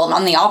clue. I'm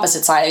on the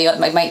opposite side of you.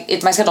 My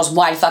schedule's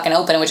wide fucking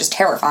open, which is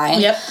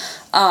terrifying. Yep.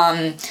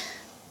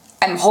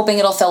 I'm hoping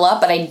it'll fill up,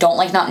 but I don't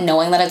like not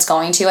knowing that it's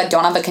going to. I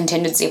don't have a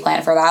contingency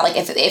plan for that. Like,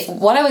 if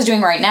what I was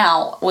doing right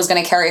now was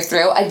going to carry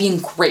through, I'd be in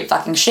great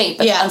fucking shape.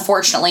 But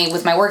unfortunately,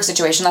 with my work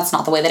situation, that's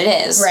not the way that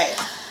it is. Right.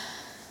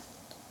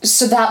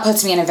 So that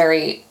puts me in a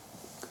very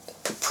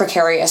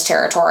precarious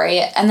territory.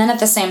 And then at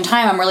the same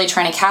time, I'm really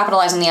trying to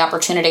capitalize on the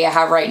opportunity I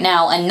have right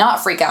now and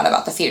not freak out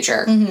about the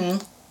future. Mm-hmm.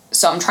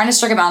 So I'm trying to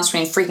strike a balance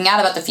between freaking out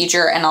about the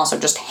future and also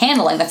just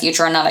handling the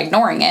future and not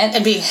ignoring it.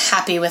 And being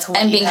happy with what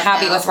and being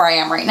happy with where I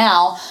am right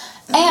now.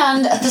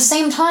 And at the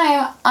same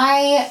time,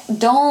 I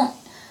don't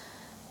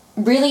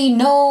really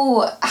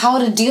know how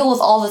to deal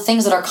with all the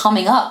things that are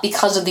coming up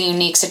because of the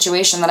unique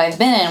situation that I've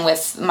been in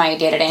with my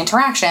day-to-day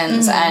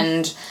interactions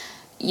and,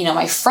 you know,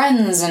 my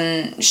friends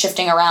and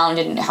shifting around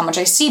and how much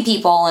I see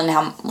people and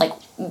how, like,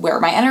 where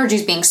my energy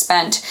is being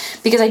spent.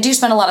 Because I do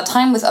spend a lot of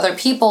time with other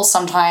people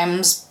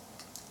sometimes.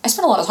 I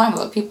spend a lot of time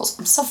with other people.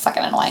 I'm so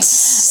fucking annoying.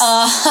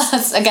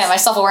 Again, my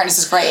self-awareness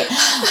is great.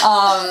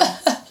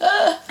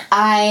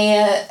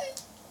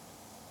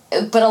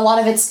 But a lot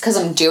of it's because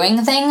I'm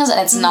doing things, and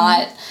it's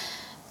not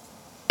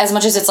as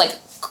much as it's, like,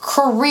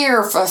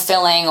 career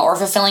fulfilling or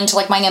fulfilling to,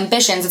 like, my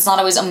ambitions. It's not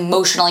always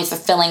emotionally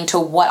fulfilling to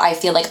what I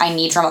feel like I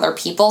need from other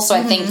people. So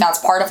I think that's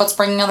part of what's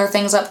bringing other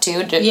things up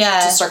too.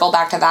 To circle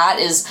back to that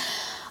is,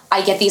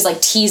 I get these, like,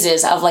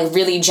 teases of, like,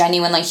 really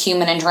genuine, like,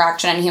 human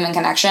interaction and human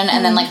connection,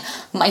 and then, like,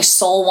 my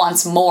soul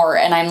wants more,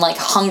 and I'm, like,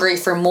 hungry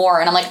for more,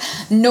 and I'm like,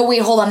 no,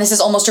 wait, hold on, this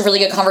is almost a really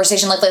good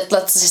conversation, like,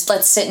 let's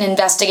sit and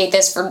investigate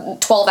this for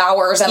 12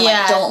 hours, and,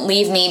 like, don't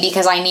leave me,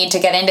 because I need to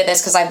get into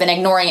this, because I've been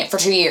ignoring it for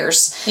 2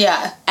 years.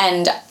 Yeah.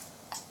 And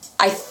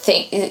I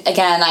think,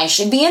 again, I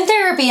should be in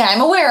therapy,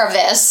 I'm aware of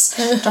this.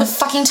 Don't have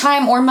fucking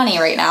time or money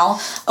right now.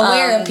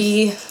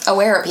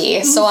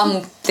 Awareapy.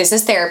 So, this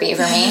is therapy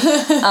for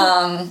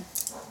me.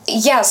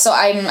 Yeah, so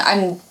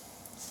I'm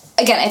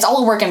again, it's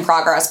all a work in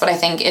progress, but I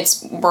think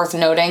it's worth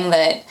noting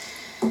that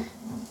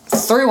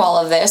through all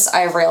of this,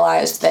 I've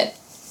realized that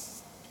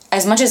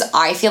as much as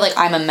I feel like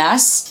I'm a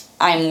mess,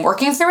 I'm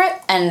working through it,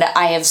 and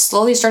I have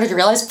slowly started to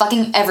realize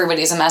fucking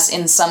everybody's a mess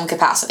in some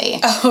capacity.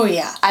 Oh,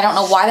 yeah. I don't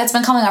know why that's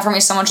been coming up for me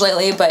so much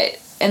lately, but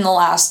in the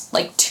last,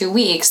 like, 2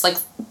 weeks, like,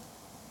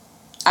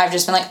 I've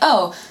just been like,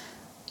 oh,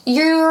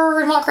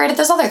 you're not great at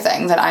this other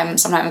thing that I'm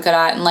sometimes good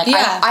at. And, like,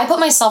 I put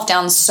myself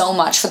down so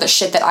much for the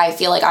shit that I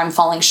feel like I'm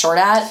falling short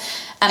at.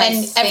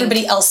 And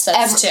everybody else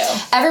does, too.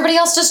 Everybody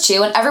else does,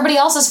 too. And everybody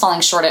else is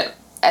falling short at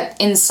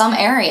in some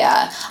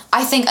area.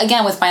 I think,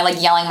 again, with my,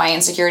 like, yelling my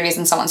insecurities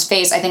in someone's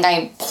face, I think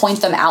I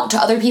point them out to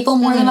other people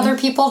more than other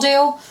people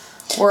do.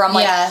 Where I'm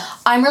like,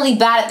 I'm really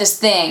bad at this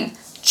thing.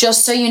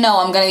 Just so you know,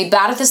 I'm going to be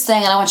bad at this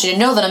thing, and I want you to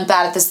know that I'm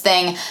bad at this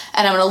thing,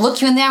 and I'm going to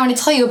look you in the eye and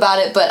tell you about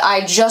it, but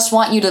I just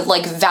want you to,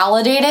 like,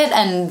 validate it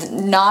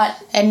and not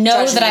and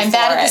know that I'm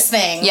bad at this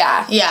thing.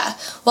 Yeah. Yeah.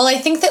 Well, I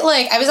think that,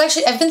 like,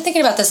 I've been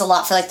thinking about this a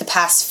lot for, like, the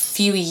past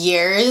few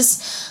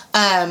years,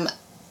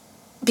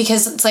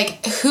 because it's,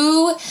 like,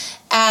 who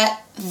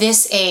at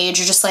this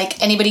age, or just,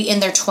 like, anybody in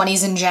their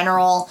 20s in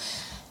general,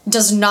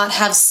 does not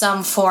have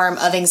some form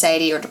of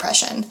anxiety or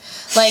depression.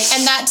 Like,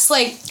 and that's,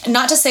 like,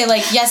 not to say,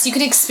 like, yes, you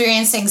can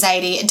experience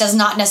anxiety. It does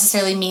not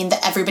necessarily mean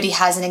that everybody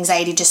has an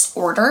anxiety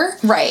disorder.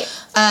 Right.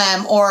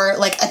 Or,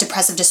 like, a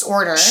depressive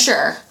disorder.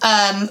 Sure.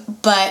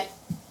 But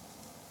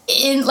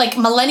in, like,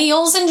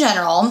 millennials in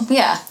general.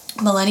 Yeah.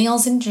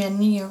 Millennials in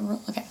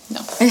general. Okay, no.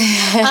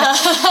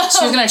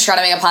 She was going to try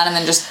to make a pun and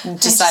then just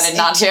decided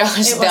not to.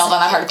 Just bailed on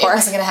that hardcore. It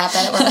wasn't going to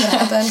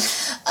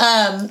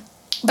happen.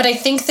 But I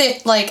think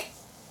that, like,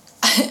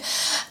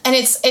 and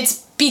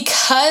it's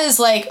because,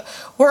 like,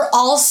 we're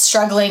all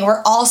struggling,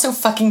 we're all so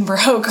fucking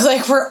broke,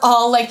 like, we're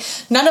all, like,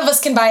 none of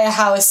us can buy a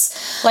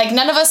house, like,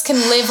 none of us can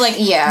live, like,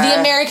 the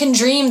American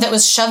dream that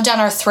was shoved down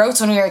our throats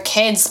when we were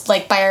kids,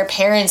 like, by our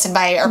parents and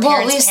by our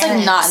parents' at least,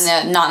 parents.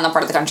 like, not in the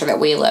part of the country that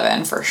we live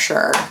in, for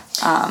sure.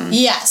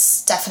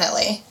 Yes,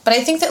 definitely. But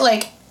I think that,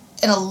 like,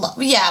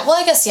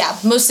 I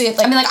guess, mostly,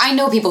 like, I mean, like, I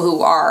know people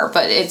who are,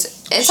 but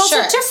it's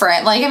also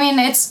different, like, I mean,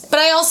 it's... But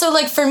I also,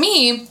 like, for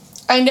me...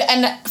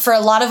 And for a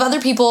lot of other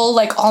people,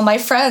 like, all my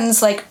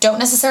friends, like, don't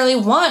necessarily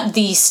want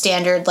the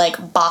standard,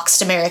 like,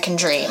 boxed American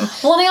dream.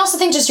 Well, and I also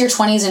think just your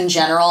 20s in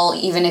general,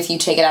 even if you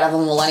take it out of a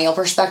millennial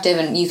perspective,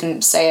 and you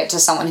can say it to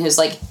someone who's,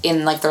 like,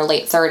 in, like, their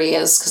late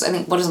 30s, because I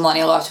think, what does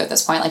millennial go up to at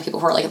this point? Like,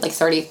 people who are, like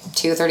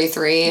 32,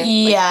 33,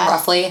 yeah. Like,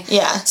 roughly.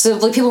 Yeah. So,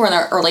 like, people who are in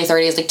their early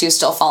 30s, like, do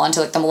still fall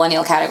into, like, the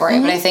millennial category,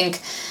 but I think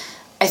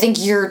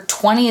your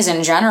 20s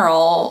in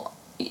general,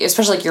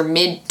 especially, like, your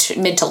mid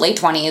to late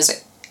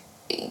 20s,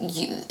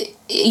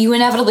 you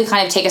inevitably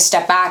kind of take a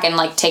step back and,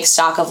 like, take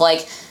stock of,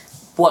 like,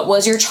 what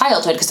was your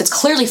childhood, because it's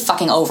clearly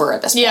fucking over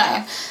at this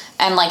point.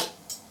 And, like,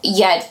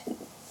 yet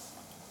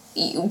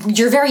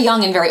you're very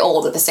young and very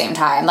old at the same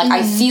time. Like,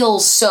 I feel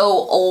so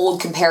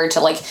old compared to,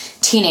 like,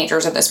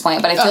 teenagers at this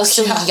point, but I feel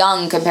so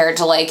young compared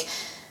to, like,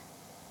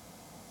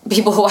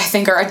 people who I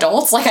think are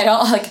adults. Like, I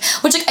don't, like,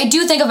 which, like, I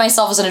do think of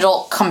myself as an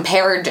adult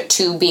compared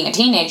to being a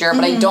teenager,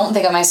 but I don't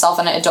think of myself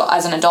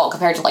as an adult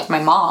compared to, like, my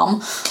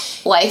mom.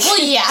 Like, well,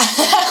 yeah.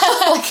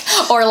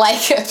 or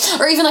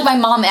even, like, my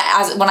mom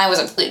when I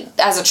was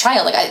as a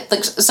child,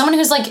 like, someone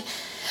who's, like,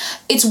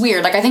 it's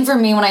weird. Like, I think for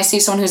me, when I see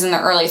someone who's in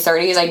their early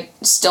 30s, I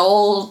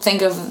still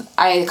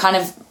I kind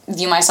of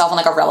view myself on,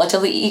 like, a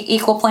relatively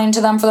equal plane to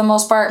them for the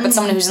most part, but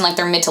someone who's in, like,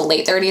 their mid to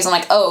late 30s, I'm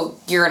like, oh,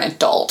 you're an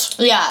adult.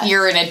 Yeah.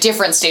 You're in a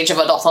different stage of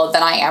adulthood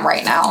than I am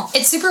right now.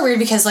 It's super weird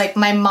because, like,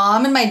 my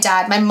mom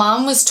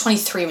was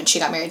 23 when she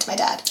got married to my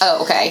dad.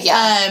 Oh, okay,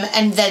 yeah.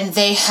 And then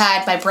they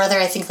had my brother,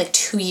 I think, like,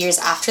 2 years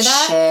after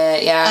that.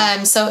 Shit,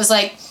 yeah. So it was,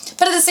 like,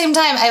 but at the same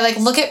time, I, like,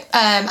 look at,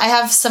 I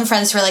have some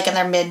friends who are, like, in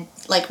their mid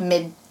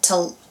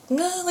to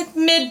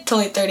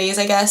late 30s,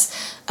 I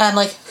guess,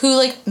 like, who,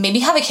 like, maybe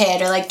have a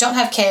kid or, like, don't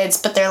have kids,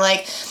 but they're,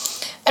 like,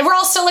 and we're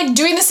all still, like,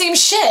 doing the same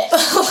shit.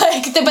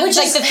 Like, the difference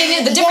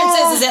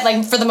is that,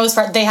 like, for the most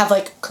part, they have,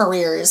 like,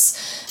 careers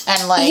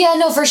and, like... Yeah,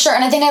 no, for sure.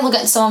 And I think I look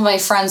at some of my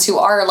friends who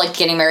are, like,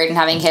 getting married and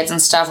having kids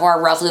and stuff who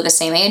are roughly the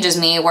same age as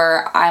me,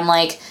 where I'm,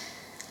 like...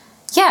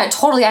 Yeah,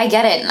 totally, I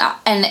get it.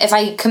 And if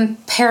I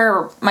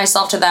compare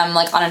myself to them,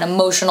 like, on an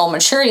emotional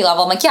maturity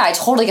level, I'm like, yeah, I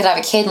totally could have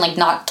a kid and, like,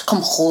 not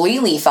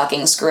completely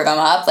fucking screw them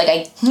up. Like,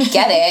 I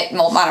get it.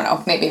 Well, I don't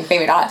know, maybe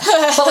not.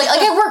 But, like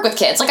I work with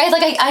kids. Like, I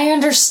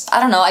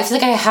don't know, I feel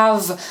like I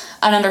have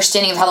an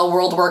understanding of how the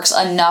world works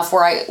enough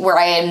where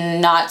I am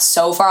not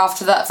so far off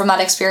from that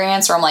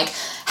experience, or I'm like,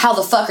 how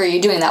the fuck are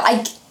you doing that?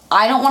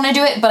 I don't want to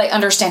do it, but I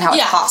understand how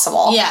it's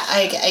possible. Yeah,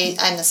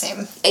 I'm the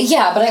same.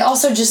 Yeah, but I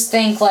also just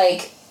think,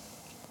 like...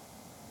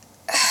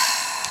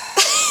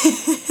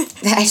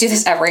 I do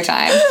this every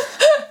time.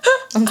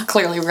 I'm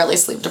clearly really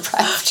sleep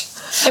deprived.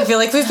 I feel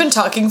like we've been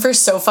talking for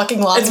so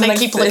fucking long, and I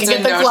keep looking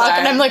at the clock,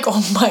 and I'm like,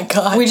 oh my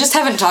god. We just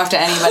haven't talked to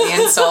anybody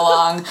in so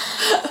long.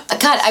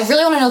 God, I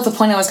really want to know what the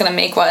point I was going to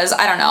make was.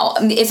 I don't know.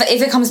 If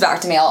it comes back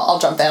to me, I'll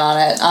jump in on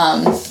it.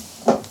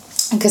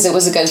 Because it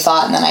was a good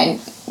thought, and then I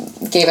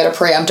gave it a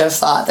preemptive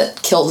thought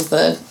that killed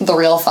the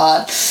real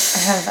thought.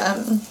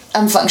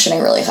 I'm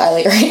functioning really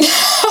highly right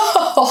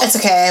now. It's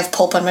okay, I have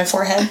pulp on my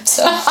forehead,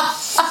 so...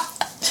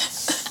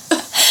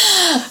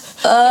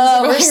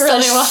 we're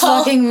such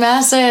fucking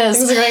messes.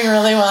 Things are going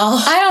really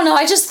well. I don't know.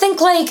 I just think,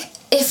 like,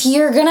 if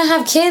you're gonna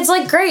have kids,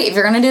 like, great. If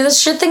you're gonna do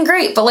this shit, then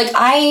great. But, like,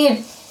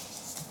 I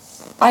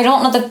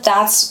don't know that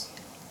that's...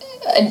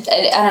 I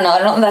don't know. I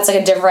don't know if that's,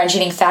 like, a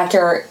differentiating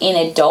factor in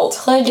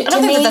adulthood. I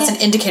don't think that that's an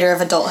indicator of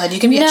adulthood. You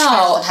can be a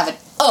child and have a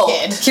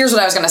kid. Here's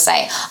what I was gonna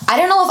say. I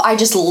don't know if I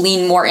just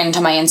lean more into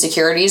my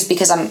insecurities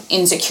because I'm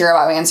insecure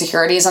about my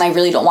insecurities and I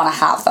really don't want to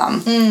have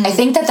them. I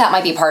think that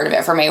might be part of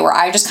it for me, where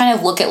I just kind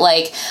of look at,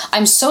 like,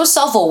 I'm so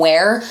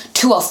self-aware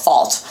to a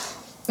fault.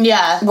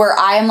 Yeah. Where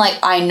I am like,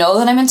 I know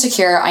that I'm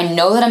insecure, I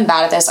know that I'm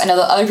bad at this, I know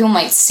that other people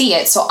might see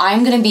it, so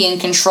I'm gonna be in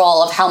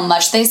control of how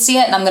much they see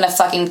it, and I'm gonna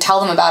fucking tell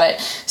them about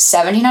it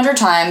 1,700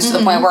 times to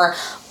the point where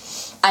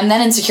I'm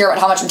then insecure about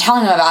how much I'm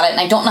telling them about it, and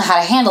I don't know how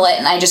to handle it,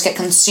 and I just get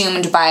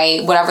consumed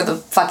by whatever the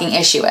fucking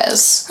issue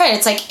is. Right,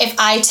 it's like, if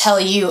I tell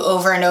you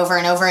over and over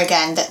and over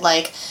again that,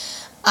 like,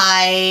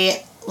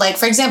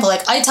 for example,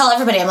 like, I tell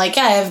everybody, I'm like,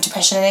 yeah, I have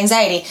depression and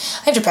anxiety,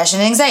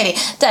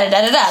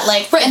 da-da-da-da-da,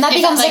 like... Right, and that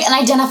becomes, like, an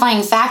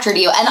identifying factor to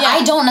you, and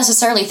I don't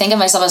necessarily think of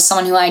myself as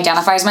someone who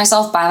identifies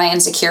myself by my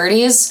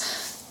insecurities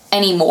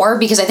anymore,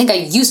 because I think I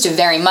used to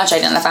very much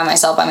identify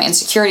myself by my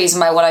insecurities and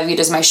by what I viewed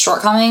as my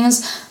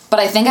shortcomings, but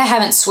I think I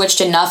haven't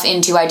switched enough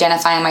into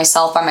identifying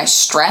myself by my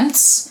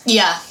strengths.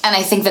 Yeah. And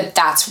I think that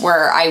that's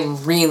where I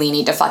really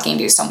need to fucking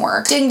do some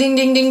work. Ding, ding,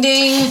 ding, ding,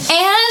 ding.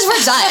 And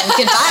we're done.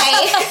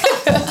 Goodbye.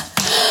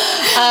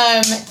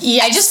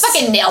 Yeah, I just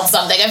fucking nailed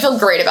something. I feel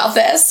great about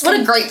this. What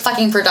a great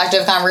fucking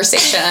productive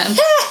conversation.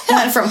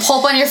 Went from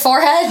pulp on your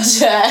forehead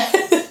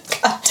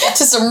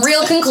to some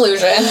real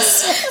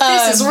conclusions.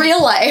 This is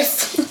real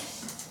life.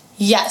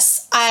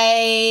 Yes.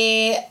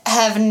 I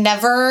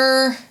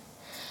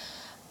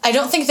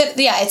don't think that,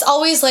 it's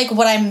always, like,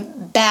 what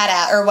I'm bad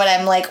at or what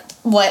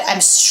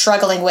I'm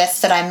struggling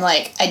with that I'm,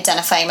 like,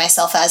 identifying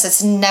myself as.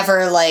 It's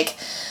never, like,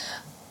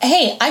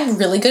 hey, I'm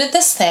really good at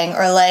this thing,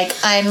 or, like,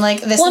 I'm, like,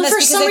 this and this. Well, for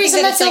some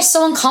reason that feels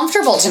so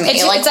uncomfortable to me.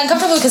 It's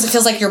uncomfortable because it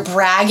feels like you're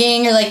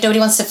bragging, or, like, nobody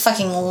wants to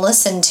fucking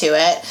listen to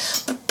it.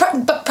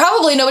 But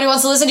probably nobody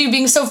wants to listen to you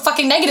being so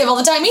fucking negative all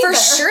the time either. For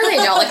sure they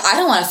don't. Like, I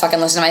don't want to fucking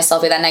listen to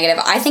myself be that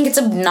negative. I think it's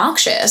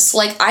obnoxious.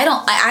 Like,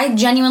 I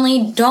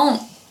genuinely don't.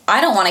 I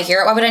don't want to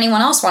hear it. Why would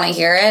anyone else want to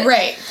hear it?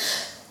 Right.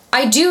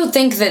 I do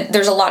think that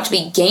there's a lot to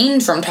be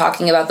gained from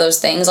talking about those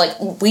things, like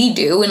we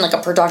do in, like, a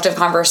productive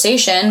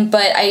conversation,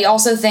 but I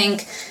also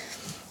think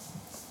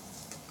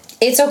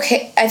it's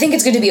okay. I think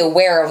it's good to be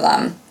aware of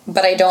them,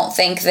 but I don't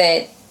think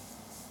that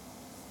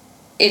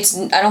I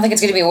don't think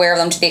it's good to be aware of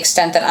them to the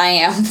extent that I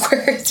am,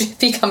 where it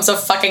becomes a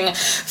fucking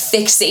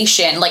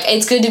fixation. Like,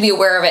 it's good to be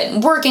aware of it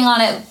and working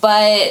on it,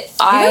 but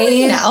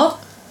You're now?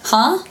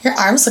 Huh? Your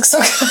arms look so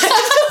good.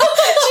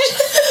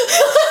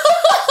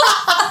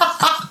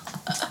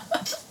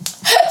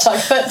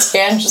 Talk about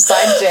side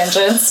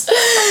tangents.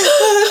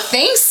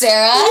 Thanks,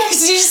 Sarah.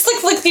 You just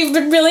look like you've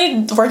been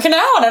really working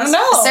out. I don't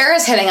know.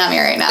 Sarah's hitting on me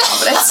right now,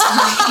 but it's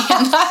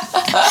fine.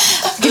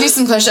 I'll give you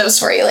some push-ups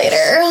for you later.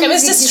 I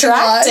was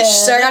distracted.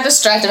 Sarah got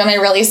distracted by my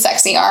really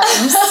sexy arms.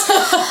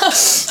 I'm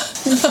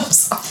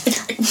sorry.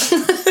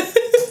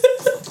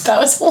 That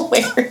was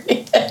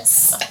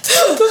hilarious.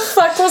 What the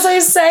fuck was I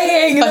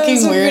saying? Fucking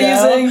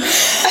weirdo.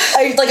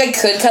 I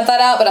could cut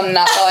that out, but I'm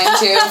not going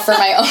to for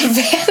my own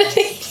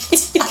vanity.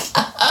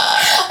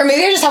 Or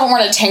maybe I just haven't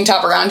worn a tank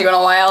top around you in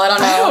a while. I don't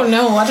know. I don't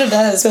know what it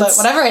is, but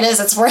whatever it is,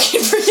 it's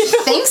working for you.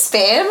 Thanks,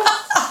 babe.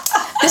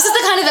 This is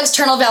the kind of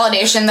external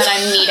validation that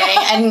I'm needing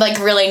and, like,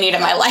 really need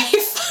in my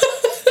life.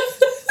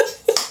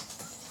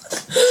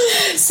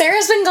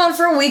 Sarah's been gone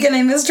for a week and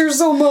I missed her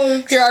so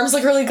much. Your arms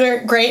look really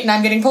great and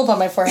I'm getting pulp on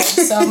my forehead,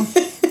 so,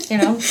 you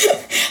know.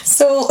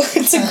 So,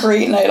 it's a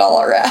great night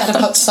all around. That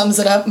about sums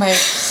it up. My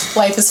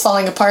life is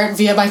falling apart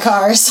via my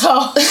car, so.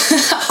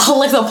 I'll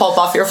lick the pulp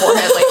off your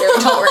forehead later,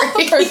 don't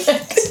worry.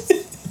 Perfect.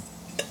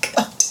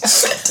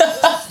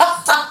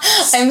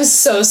 I'm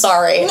so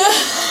sorry.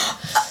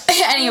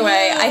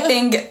 Anyway, I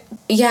think,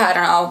 I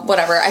don't know,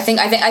 whatever. I think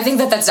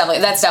that's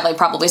definitely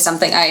probably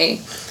something I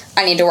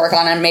need to work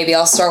on, and maybe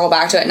I'll circle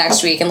back to it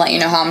next week and let you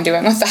know how I'm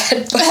doing with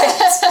that. But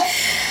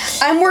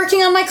I'm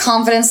working on my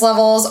confidence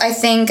levels. I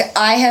think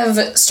I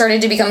have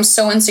started to become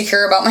so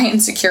insecure about my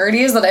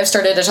insecurities that I've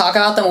started to talk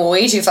about them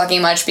way too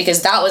fucking much,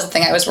 because that was the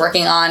thing I was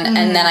working on,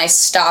 and then I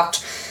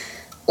stopped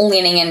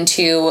leaning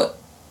into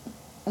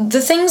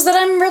the things that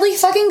I'm really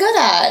fucking good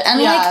at.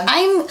 And, like,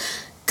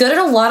 good at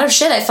a lot of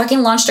shit. I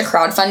fucking launched a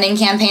crowdfunding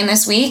campaign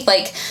this week.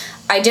 Like,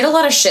 I did a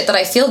lot of shit that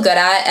I feel good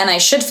at and I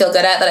should feel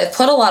good at, that I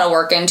put a lot of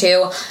work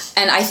into,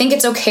 and I think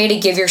it's okay to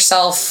give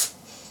yourself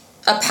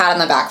a pat on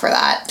the back for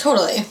that.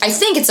 Totally. I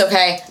think it's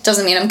okay.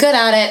 Doesn't mean I'm good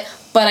at it,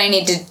 but I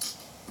need to,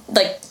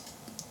 like,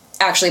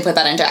 actually put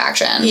that into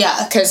action.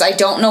 Yeah. Because I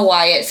don't know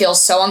why it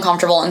feels so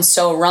uncomfortable and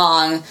so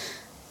wrong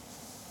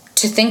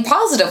to think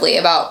positively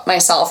about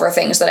myself or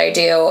things that I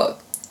do.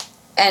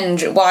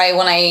 And why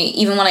when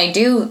I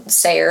do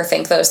say or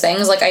think those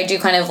things, like, I do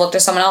kind of look to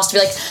someone else to be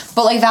like,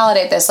 but, like,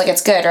 validate this, like,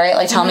 it's good, right?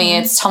 Like, tell me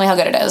how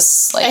good it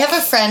is. Like, I have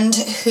a friend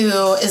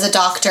who is a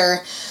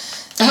doctor.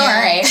 All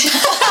right.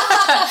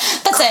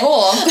 That's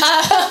cool.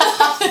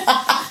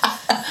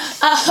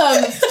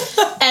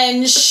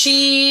 And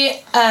she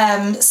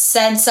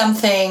said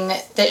something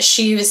that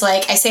she was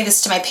like, I say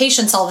this to my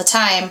patients all the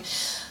time.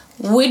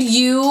 Would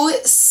you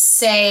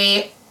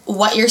say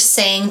what you're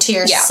saying to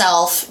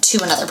yourself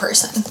to another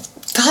person?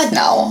 God,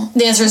 no.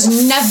 The answer is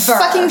never.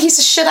 Fucking piece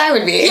of shit I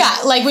would be. Yeah,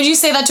 like, would you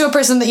say that to a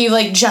person that you,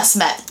 like, just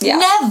met? Yeah.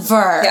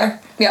 Never.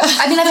 Yeah.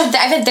 I mean, I've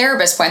had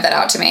therapists point that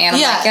out to me, and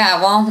I'm like,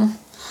 yeah, well,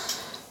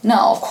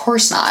 no, of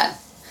course not.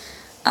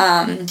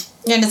 And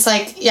it's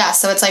like, yeah,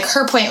 so it's like,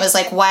 her point was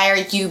like, why are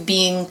you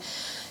being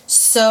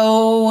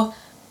so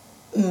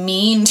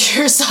mean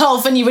to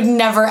yourself, and you would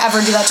never ever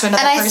do that to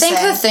another person? And I think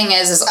the thing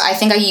is I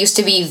think I used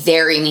to be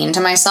very mean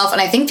to myself,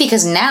 and I think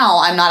because now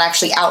I'm not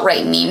actually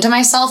outright mean to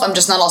myself, I'm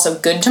just not also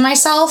good to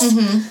myself.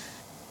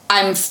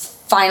 I'm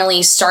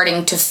finally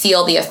starting to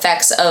feel the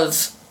effects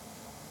of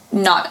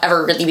not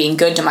ever really being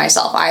good to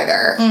myself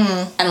either,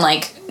 and,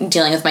 like,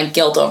 dealing with my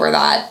guilt over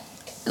that.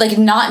 Like,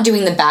 not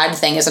doing the bad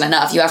thing isn't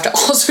enough. You have to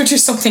also do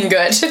something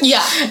good.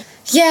 Yeah.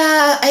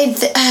 Yeah, I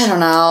don't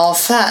know.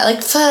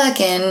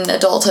 Fucking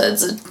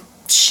adulthood's a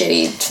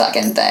shitty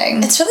fucking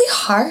thing. It's really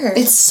hard.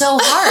 It's so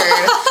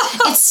hard.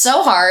 It's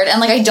so hard, and,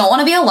 like, I don't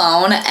want to be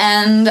alone,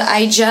 and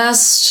I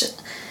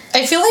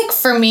feel like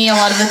for me, a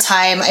lot of the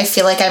time, I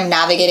feel like I'm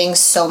navigating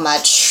so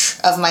much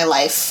of my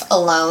life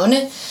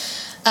alone.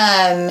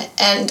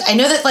 And I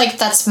know that, like,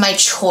 that's my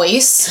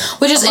choice.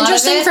 Which is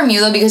interesting from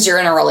you, though, because you're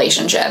in a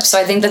relationship. So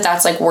I think that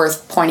that's, like,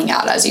 worth pointing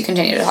out as you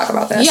continue to talk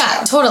about this.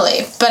 Yeah,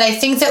 totally. But I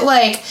think that,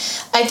 like,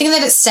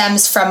 it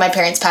stems from my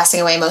parents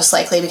passing away, most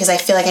likely, because I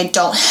feel like I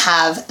don't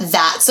have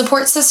that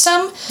support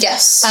system.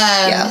 Yes.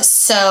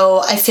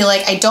 So I feel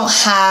like I don't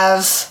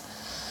have...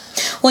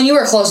 Well, you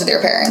were close with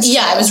your parents.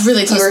 Yeah, I was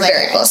really close with my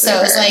parents. Close so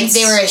it was like,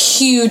 they were a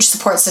huge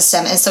support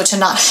system. And so to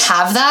not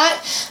have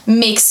that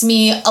makes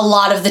me a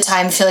lot of the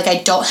time feel like I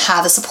don't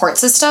have a support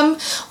system,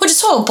 which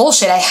is total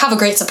bullshit. I have a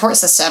great support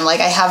system.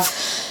 Like, I have,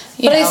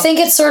 But I think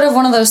it's sort of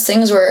one of those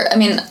things where, I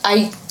mean,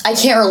 I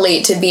can't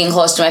relate to being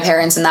close to my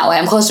parents in that way.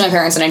 I'm close to my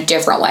parents in a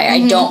different way.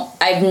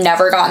 I've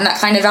never gotten that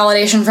kind of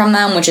validation from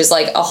them, which is,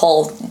 like, a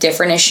whole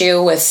different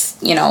issue with,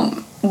 you know,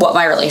 what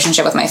my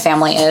relationship with my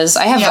family is.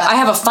 I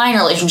have a fine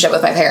relationship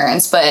with my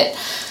parents, but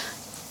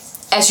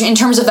in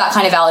terms of that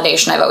kind of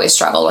validation, I've always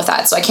struggled with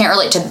that. So I can't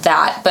relate to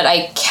that, but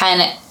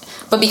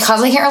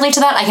because I can't relate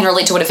to that, I can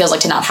relate to what it feels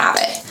like to not have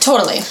it.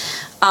 Totally.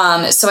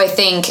 So I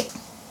think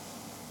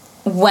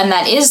when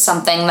that is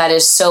something that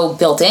is so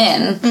built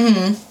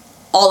in,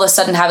 all of a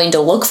sudden having to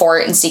look for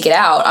it and seek it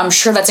out, I'm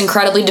sure that's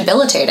incredibly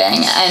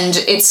debilitating. And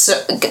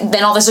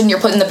then all of a sudden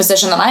you're put in the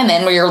position that I'm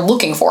in where you're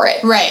looking for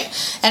it. Right.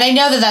 And I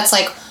know that that's,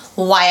 like,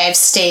 why I've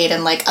stayed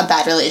in, like, a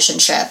bad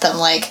relationship, and,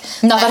 like...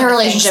 Not that her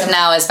relationship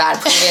now is bad,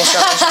 previous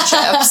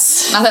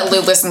relationships. Not that Lou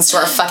listens to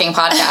our fucking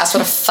podcast.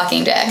 What a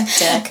fucking dick.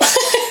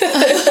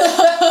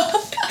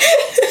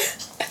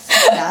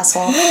 An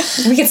asshole.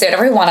 We can say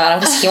whatever we want on him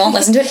because he won't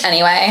listen to it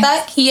anyway.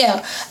 Fuck you.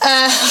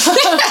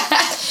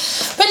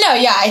 But no,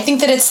 yeah, I think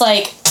that it's,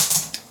 like...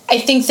 I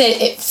think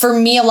that, for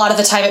me, a lot of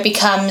the time it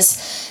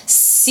becomes...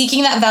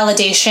 seeking that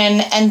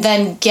validation and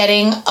then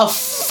getting a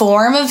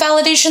form of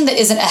validation that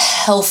isn't a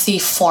healthy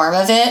form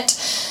of it,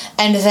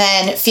 and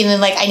then feeling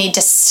like I need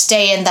to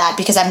stay in that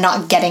because I'm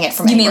not getting it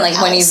from anyone else. You mean,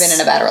 like, when you've been in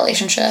a bad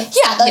relationship?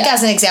 Yeah, like,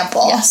 as an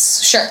example.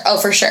 Yes, sure. Oh,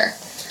 for sure.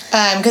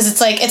 Because it's,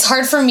 like, it's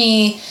hard for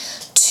me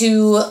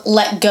to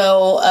let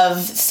go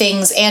of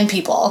things and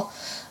people.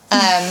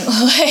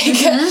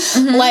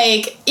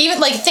 Like even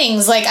like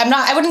things like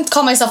I wouldn't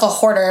call myself a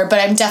hoarder,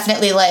 but I'm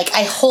definitely like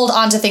I hold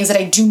on to things that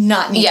I do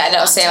not need. Yeah,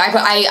 no, same.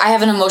 I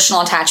have an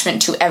emotional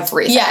attachment to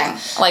everything. Yeah,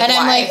 like, and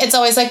I'm like, it's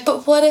always like,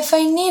 but what if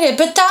I need it?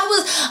 But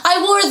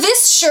I wore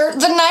this shirt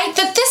the night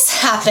that this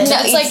happened.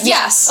 No, it's like,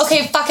 yes,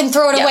 okay, fucking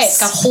throw it away. It's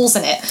got holes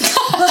in it.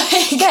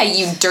 Like, yeah,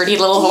 you dirty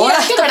little whore.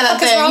 Yeah, get rid of that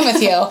thing. What's wrong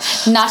with you?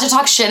 Not to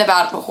talk shit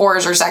about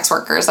whores or sex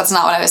workers. That's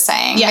not what I was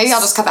saying. Yes. Maybe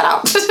I'll just cut that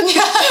out.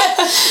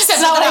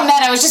 That's not what I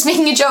meant. I was just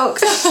making a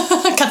joke.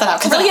 Cut that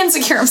out. I'm really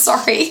insecure. I'm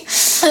sorry.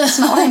 That's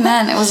not what I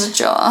meant. It was a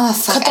joke. Oh,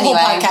 fuck. Cut the whole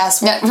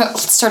podcast. Yeah,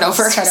 let's start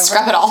over.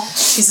 Scrap it all.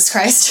 Jesus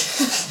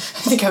Christ. I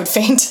think I would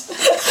faint.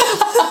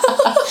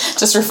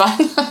 Just for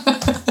fun.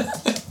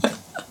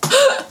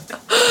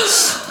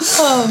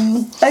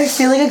 I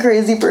feel like a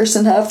crazy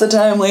person half the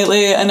time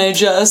lately, and I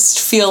just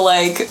feel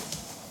like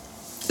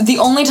the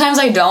only times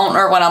I don't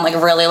are when I'm like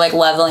really like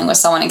leveling with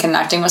someone and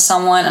connecting with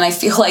someone, and I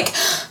feel like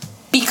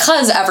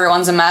because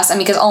everyone's a mess and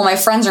because all my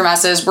friends are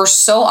messes, we're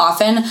so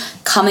often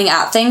coming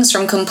at things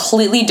from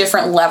completely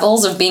different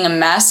levels of being a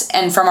mess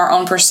and from our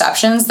own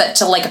perceptions that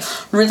to like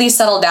really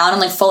settle down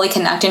and like fully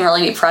connect and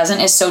really be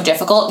present is so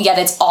difficult, yet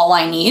it's all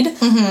I need.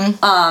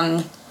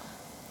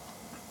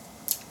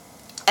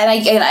 And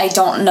I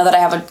don't know that I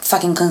have a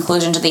fucking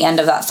conclusion to the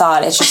end of that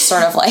thought. It's just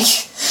sort of like...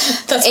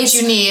 That's what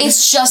you need.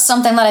 It's just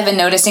something that I've been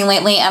noticing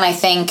lately, and I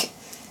think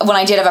when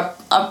I did have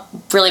a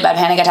really bad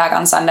panic attack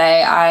on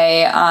Sunday,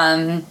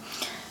 I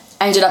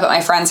ended up at my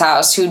friend's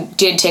house, who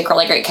did take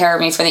really great care of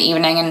me for the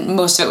evening, and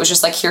most of it was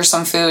just like, here's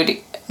some food,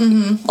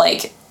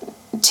 like,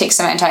 take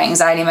some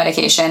anti-anxiety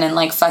medication and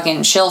like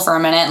fucking chill for a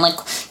minute and like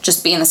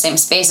just be in the same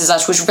space as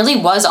us, which really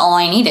was all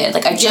I needed.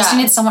 Like I just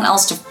needed someone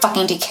else to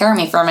fucking take care of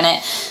me for a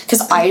minute,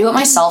 because I do it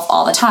myself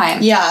all the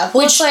time. Yeah,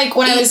 well, it's like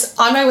when I was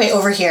on my way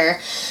over here,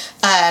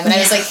 and I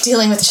was like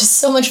dealing with just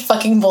so much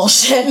fucking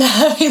bullshit and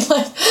having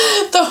like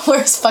the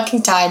worst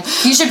fucking time.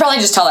 You should probably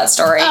just tell that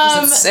story,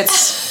 because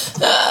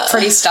it's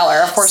pretty stellar.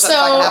 Of course, that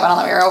fucking happened on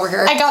the way over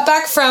here. I got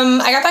back from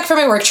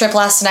my work trip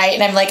last night,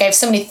 and I'm like, I have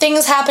so many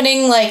things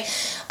happening. Like,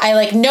 I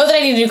like know that I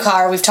need a new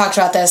car. We've talked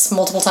about this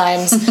multiple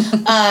times,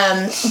 but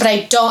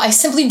I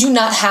simply do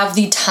not have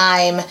the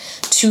time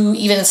to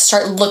even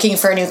start looking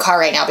for a new car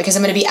right now, because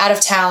I'm going to be out of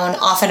town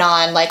off and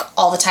on like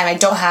all the time. I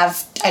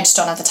just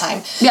don't have the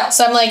time. Yeah.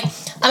 So I'm like,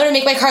 I'm going to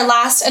make my car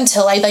last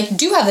until I like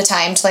do have the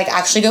time to like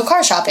actually go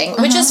car shopping,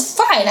 which is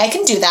fine. I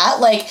can do that.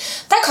 Like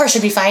that car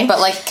should be fine. But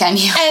like, can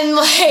you? And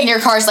like, and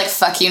your car's like,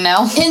 fuck you,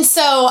 no. And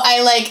so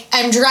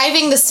I'm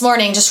driving this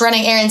morning, just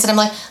running errands, and I'm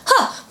like,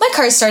 my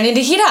car's starting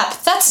to heat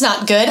up. That's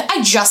not good.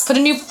 I just put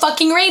a new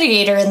fucking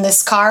radiator in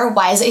this car.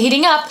 Why is it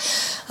heating up?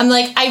 I'm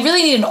like, I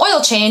really need an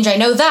oil change. I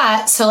know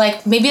that. So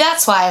like, maybe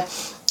that's why.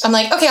 I'm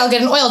like, okay, I'll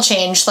get an oil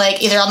change,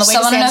 like either on the way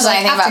Someone to Sam's, who knows like,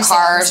 anything about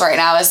cars right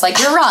now is like,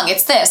 you're wrong,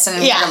 it's this.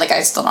 And you're like,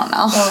 I still don't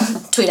know.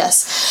 Well, tweet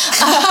us.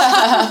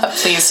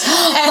 Please.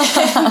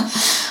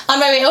 On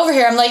my way over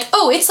here, I'm like,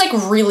 oh, it's like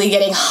really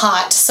getting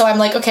hot. So I'm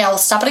like, okay, I'll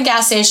stop at a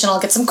gas station,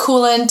 I'll get some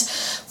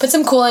coolant, put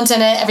some coolant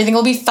in it, everything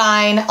will be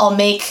fine. I'll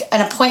make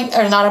an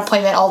appointment, or not an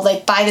appointment, I'll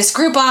like buy this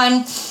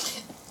Groupon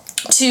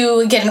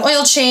to get an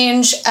oil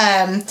change,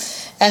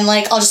 and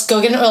like I'll just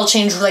go get an oil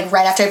change like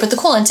right after I put the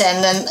coolant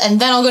in, and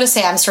then I'll go to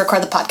Sam's to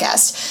record the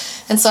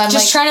podcast. And so I'm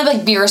just trying to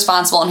like be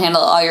responsible and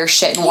handle all your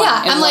shit in one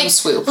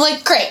swoop. I'm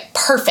like, great,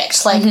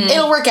 perfect, like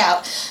it'll work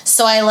out.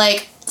 So I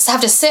like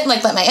have to sit and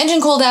like let my engine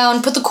cool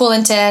down, put the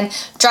coolant in,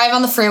 drive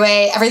on the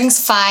freeway,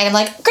 everyth's fine. I'm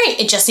like, great,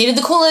 it just needed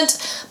the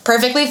coolant,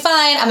 perfectly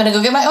fine. I'm gonna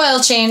go get my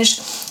oil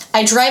changed.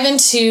 I drive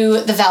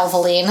into the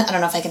Valvoline. I don't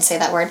know if I can say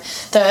that word.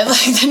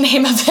 The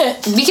name of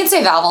it. We can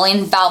say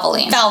Valvoline.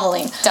 Valvoline.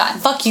 Done.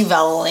 Fuck you,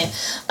 Valvoline.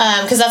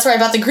 Because that's where I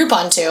bought the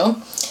Groupon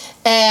to.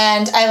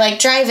 And I like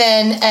drive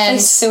in and...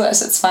 Please sue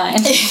us, it's fine.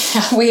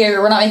 Yeah.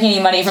 We're not making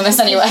any money from this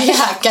anyway.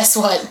 Yeah, guess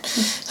what?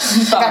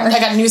 I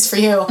got news for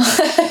you.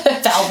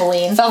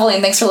 Valvoline.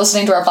 Valvoline, thanks for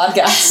listening to our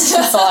podcast.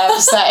 That's all I have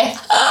to say.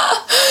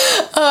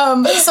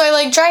 So I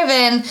like drive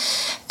in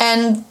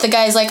and the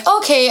guy's like,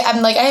 okay,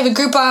 I'm like, I have a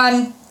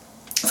Groupon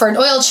for an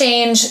oil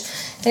change,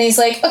 and he's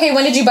like, okay,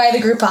 when did you buy the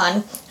Groupon?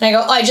 And I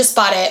go, oh, I just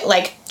bought it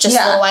like just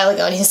a little while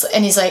ago.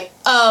 And he's like,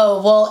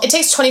 oh, well, it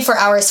takes 24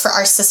 hours for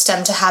our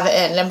system to have it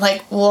in. And I'm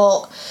like,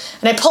 well,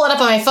 and I pull it up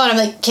on my phone. I'm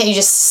like, can't you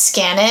just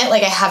scan it?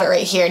 Like I have it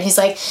right here. And he's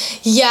like,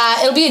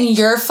 yeah, it'll be in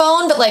your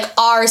phone, but like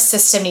our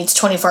system needs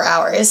 24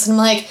 hours. And I'm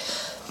like,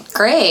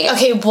 great.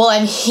 Okay, well,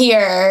 I'm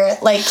here.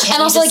 Like, and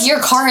also, like,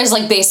 your car is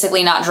like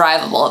basically not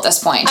drivable at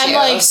this point, too.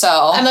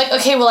 I'm like,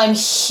 okay, well, I'm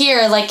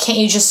here. Like, can't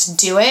you just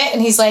do it?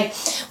 And he's like,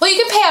 well,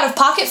 you can pay out of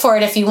pocket for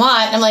it if you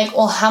want. And I'm like,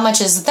 well, how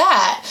much is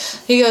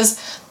that? He goes,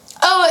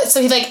 oh,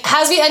 so he like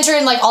has me enter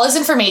in like all his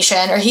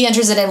information, or he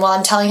enters it in while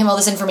I'm telling him all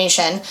this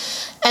information,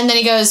 and then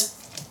he goes,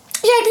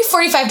 yeah, it'd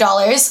be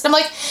 $45. And I'm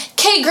like,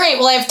 okay, great.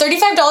 Well, I have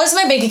 $35 in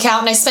my bank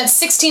account, and I spent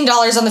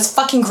 $16 on this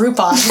fucking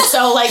Groupon.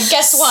 So, like,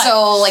 guess what?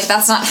 So, like,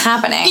 that's not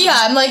happening. Yeah,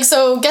 I'm like,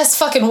 so guess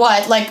fucking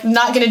what? Like,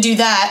 not gonna do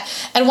that.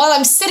 And while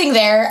I'm sitting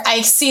there,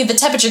 I see the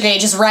temperature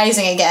gauge is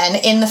rising again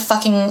in the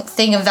fucking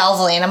thing of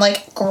Valvoline. I'm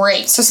like,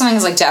 great. So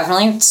something's, like,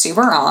 definitely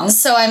super wrong.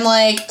 So I'm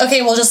like,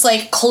 okay, well, just,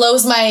 like,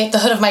 close the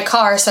hood of my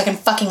car so I can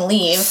fucking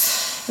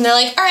leave. And they're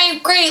like, all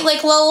right, great,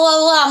 like, la, la,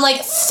 la. I'm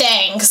like,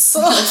 thanks.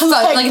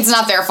 like, it's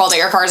not their fault that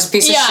your car's a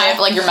piece of shit,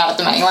 but, like, you're mad at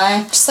them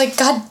anyway. Just like,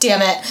 god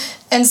damn it.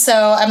 And so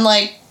I'm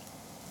like,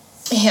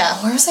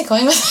 yeah, where was I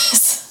going with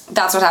this?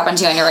 That's what happened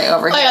to you on your way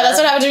over here. Oh, yeah, that's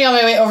what happened to me on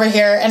my way over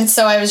here. And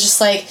so I was just,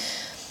 like,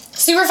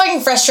 super fucking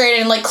frustrated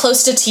and, like,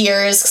 close to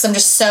tears because I'm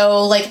just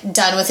so, like,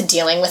 done with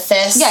dealing with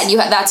this.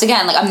 Yeah, that's,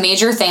 again, like, a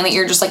major thing that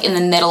you're just, like, in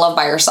the middle of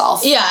by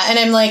yourself. Yeah, and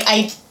I'm like,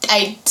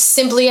 I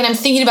simply, and I'm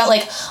thinking about,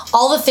 like,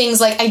 all the things,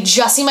 like, I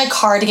just need my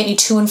car to get me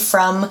to and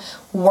from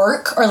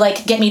work, or,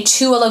 like, get me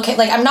to a location.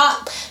 Like, I'm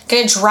not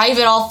gonna drive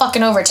it all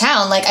fucking over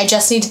town. Like, I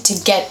just need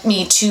to get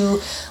me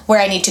to where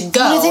I need to go.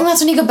 But I think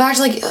that's when you go back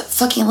to, like,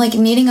 fucking, like,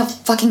 needing a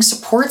fucking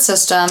support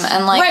system,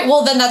 and, like... Right,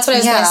 well, then that's what I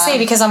was gonna say,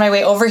 because on my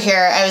way over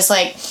here, I was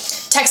like,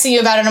 texting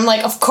you about it. And I'm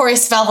like, of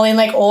course, Valvoline,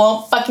 like,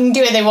 won't fucking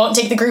do it. They won't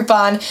take the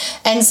Groupon.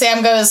 And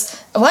Sam goes,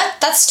 what?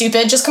 That's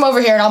stupid. Just come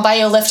over here and I'll buy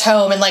you a lift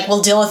home and, like,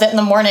 we'll deal with it in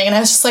the morning. And I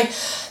was just like,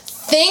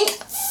 thank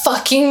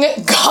fucking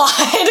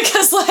God,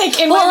 because like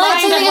in my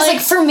mind, I'm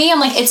like, for me, I'm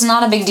like, it's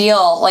not a big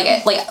deal.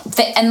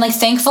 And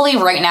thankfully,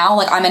 right now,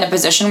 like I'm in a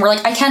position where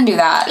like I can do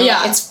that. Yeah,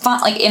 like, it's fun.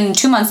 Like in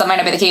 2 months, that might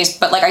not be the case,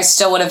 but like I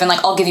still would have been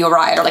like, I'll give you a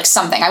ride or like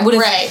something. I would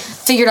have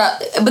figured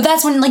out. But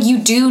that's when like you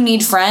do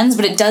need friends,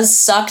 but it does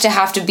suck to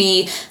have to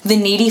be the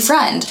needy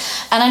friend.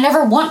 And I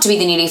never want to be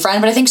the needy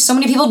friend, but I think so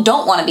many people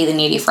don't want to be the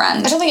needy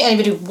friend. I don't think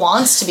anybody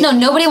wants to be. No,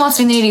 nobody wants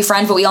to be the needy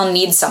friend, but we all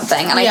need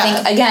something. And I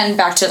think again,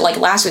 back to like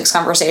last week's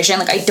conversation,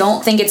 like I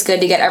don't think it's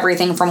good to get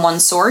everything from one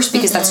source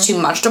because that's too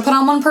much to put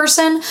on one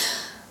person.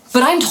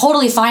 But I'm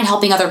totally fine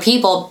helping other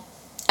people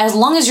as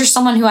long as you're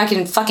someone who I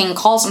can fucking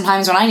call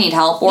sometimes when I need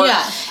help. Or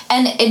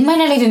and it might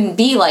not even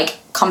be like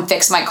come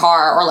fix my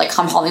car or like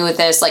come help me with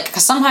this, like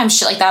because sometimes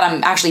shit like that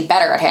I'm actually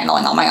better at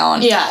handling on my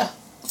own.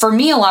 For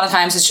me, a lot of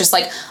times it's just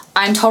like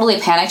I'm totally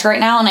panicked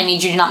right now and I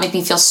need you to not make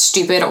me feel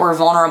stupid or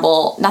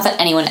vulnerable. Not that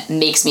anyone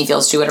makes me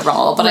feel stupid or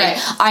vulnerable, but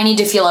I need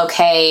to feel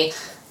okay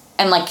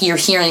and like you're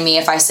hearing me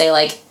if I say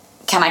like,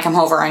 can I come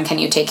over and can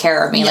you take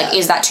care of me? Like,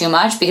 is that too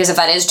much? Because if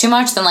that is too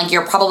much, then like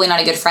you're probably not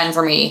a good friend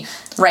for me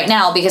right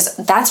now because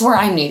that's where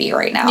I'm needy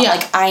right now.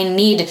 Like I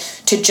need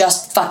to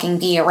just fucking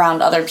be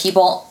around other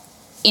people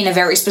in a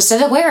very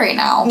specific way right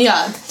now.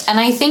 And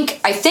I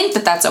think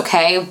that that's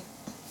okay.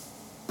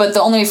 But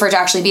the only way for it to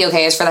actually be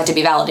okay is for that to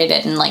be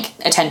validated and like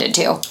attended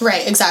to.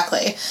 Right,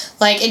 exactly.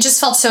 Like it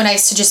just felt so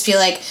nice to just be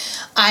like,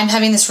 I'm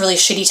having this really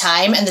shitty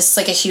time and this is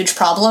like a huge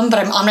problem, but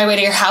I'm on my way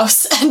to your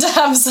house and to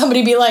have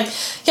somebody be like,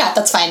 yeah,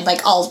 that's fine.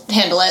 Like I'll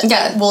handle it.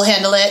 Yeah. We'll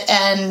handle it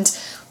and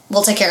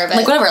we'll take care of it.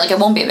 Like whatever, like it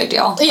won't be a big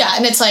deal. Yeah,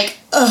 and it's like,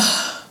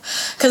 ugh.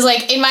 Because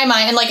like in my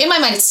mind,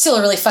 it's still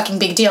a really fucking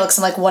big deal because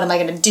I'm like, what am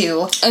I going to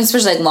do? And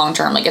especially like long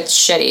term, like it's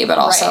shitty, but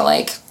also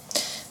like...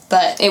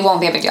 But it won't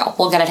be a big deal.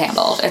 We'll get it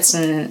handled.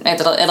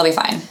 It'll be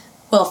fine.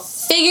 We'll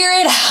figure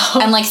it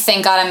out. And like,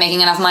 thank God I'm making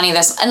enough money. And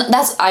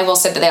that's, I will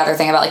say that the other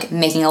thing about like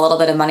making a little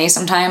bit of money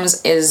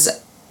sometimes is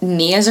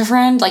me as a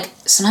friend. Like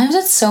sometimes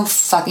it's so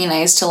fucking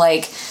nice to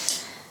like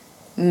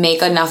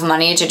make enough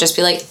money to just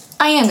be like,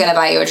 I am gonna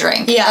buy you a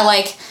drink. Or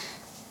like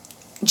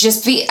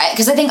just be,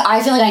 because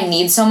I feel like I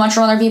need so much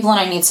from other people and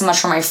I need so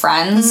much from my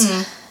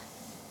friends.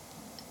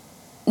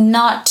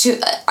 Not to,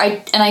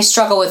 I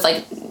struggle with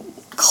like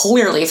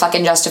clearly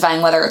fucking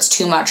justifying whether it's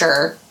too much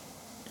or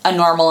a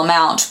normal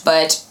amount,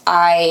 but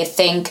I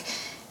think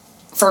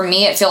for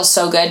me it feels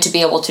so good to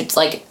be able to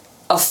like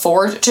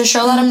afford to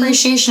show that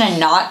appreciation and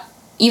not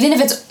even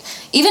if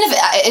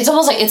it's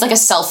almost like it's like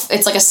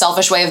a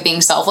selfish way of being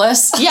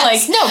selfless. Yes,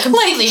 like, no,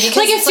 completely. Because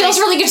like it feels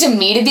really good to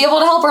me to be able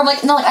to help, or I'm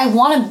like, no, like I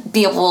want to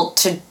be able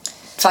to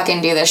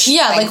fucking do this.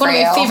 Yeah, like one of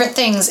my favorite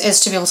things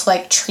is to be able to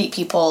like treat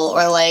people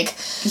or like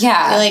be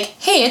like,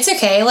 hey, it's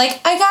okay,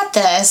 like I got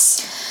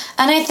this.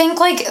 And I think,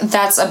 like,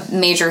 that's a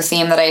major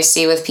theme that I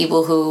see with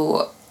people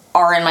who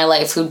are in my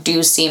life who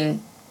do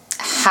seem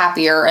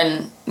happier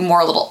and a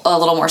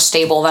little more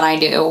stable than I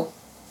do,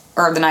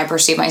 or than I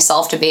perceive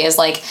myself to be, is,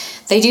 like,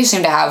 they do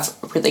seem to have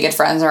really good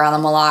friends around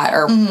them a lot,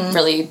 or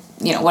really,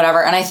 you know,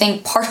 whatever. And I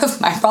think part of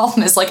my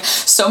problem is, like,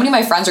 so many of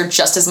my friends are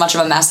just as much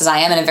of a mess as I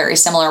am in a very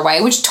similar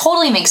way, which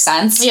totally makes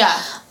sense.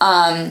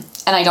 And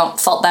I don't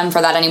fault them for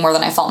that any more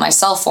than I fault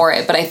myself for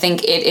it, but I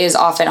think it is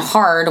often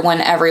hard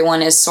when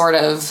everyone is sort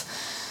of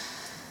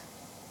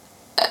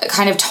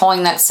kind of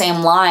towing that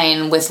same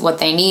line with what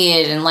they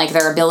need and like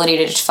their ability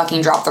to just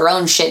fucking drop their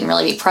own shit and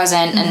really be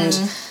present. And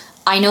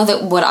I know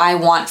that what I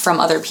want from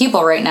other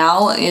people right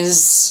now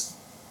is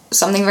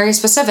something very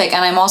specific,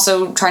 and I'm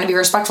also trying to be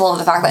respectful of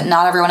the fact that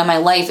not everyone in my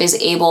life is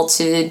able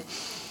to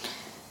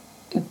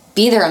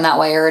be there in that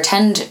way or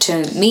attend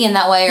to me in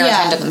that way or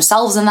attend to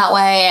themselves in that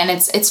way, and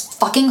it's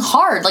fucking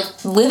hard.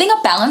 Like living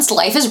a balanced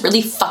life is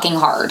really fucking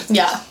hard.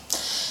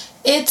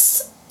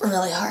 It's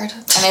really hard.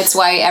 And it's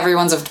why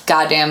everyone's a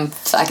goddamn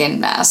fucking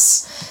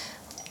mess.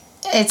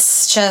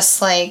 It's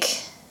just like,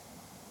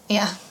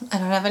 I don't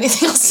have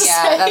anything else to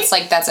say.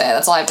 That's it.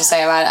 That's all I have to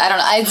say about it. I don't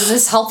know. Is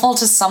this helpful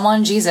to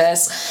someone?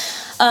 Jesus.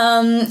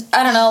 I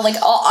don't know. Like,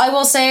 I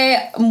will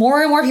say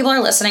more and more people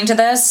are listening to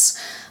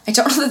this. I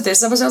don't know that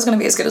this episode is going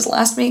to be as good as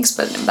last week's,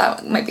 but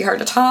that might be hard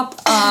to top.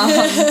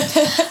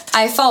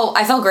 I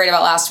felt great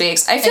about last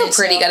week's. I feel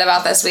pretty good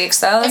about this week's,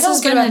 though. This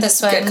has been a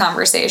good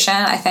conversation,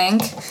 I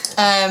think.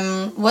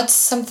 What's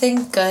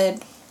something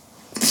good?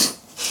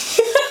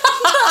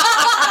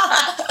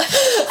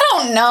 I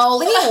don't know.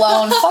 Leave me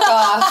alone. Fuck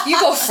off. You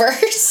go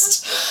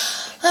first.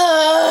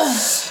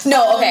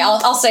 No, okay,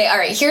 I'll say, all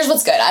right, here's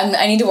what's good.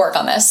 I need to work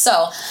on this.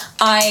 So,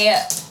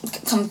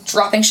 I'm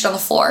dropping shit on the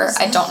floor.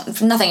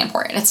 Nothing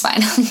important. It's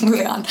fine.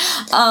 Moving on.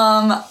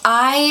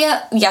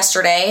 I,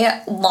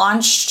 yesterday,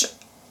 launched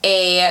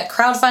a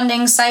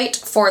crowdfunding site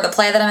for the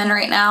play that I'm in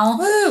right now.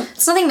 Woo!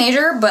 It's nothing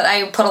major, but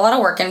I put a lot of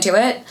work into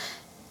it.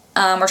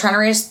 We're trying to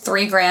raise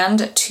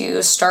 $3,000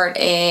 to start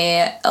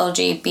a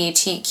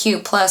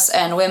LGBTQ+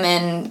 and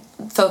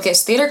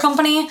women-focused theater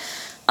company.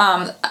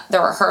 The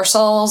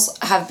rehearsals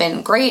have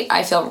been great.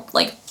 I feel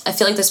like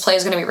this play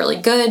is going to be really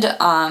good.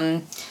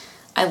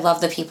 I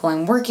love the people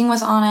I'm working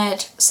with on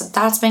it, so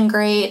that's been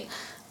great.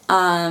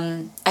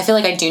 I feel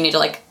like I do need to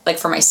like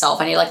for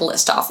myself, I need to like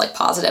list off like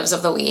positives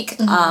of the week.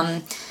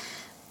 And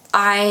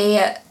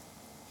I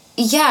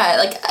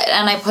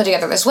put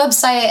together this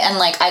website, and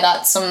like I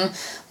got some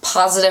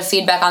positive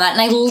feedback on that,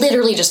 and I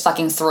literally just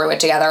fucking threw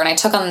it together, and I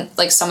took on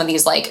like some of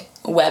these like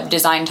web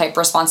design type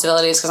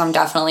responsibilities because I'm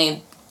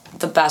definitely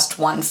the best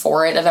one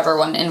for it of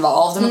everyone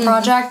involved in the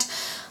project.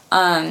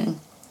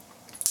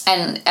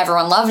 And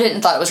everyone loved it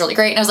and thought it was really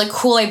great, and I was like,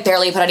 cool, I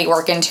barely put any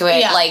work into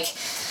it. Like,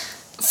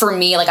 for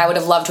me, like, I would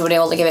have loved to have been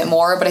able to give it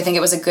more, but I think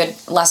it was a good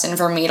lesson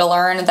for me to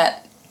learn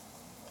that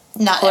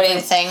not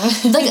everything.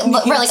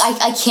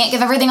 I can't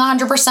give everything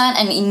 100%,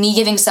 and me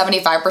giving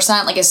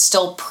 75%, like, is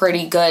still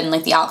pretty good, and,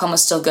 like, the outcome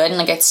was still good, and,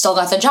 like, I still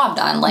got the job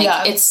done. Like,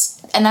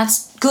 and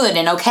that's good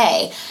and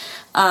okay.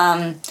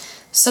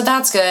 So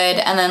that's good,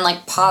 and then,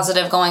 like,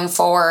 positive going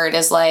forward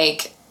is,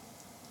 like,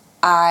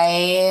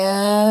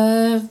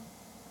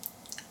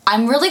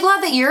 I'm really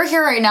glad that you're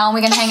here right now and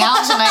we can hang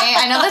out tonight.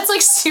 I know that's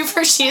like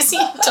super cheesy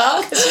and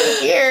dumb because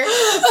you're here,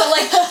 but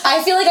like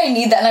I feel like I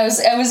need that. And I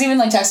was even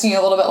like texting you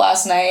a little bit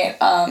last night.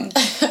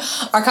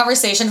 Our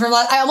conversation from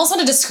last. I almost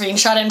wanted to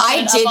screenshot it.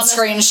 I did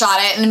screenshot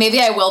it, and maybe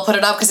I will put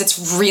it up because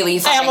it's really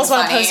fucking funny. I almost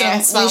want to post it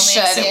on Smile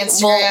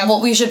Instagram.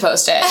 Well, we should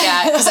post it.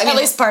 Yeah, because at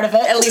least part of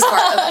it. At least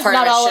part of it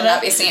should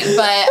not be seen.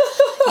 But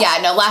yeah,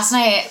 no. Last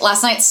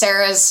night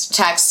Sarah's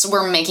texts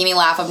were making me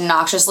laugh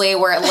obnoxiously.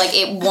 Where like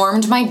it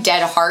warmed my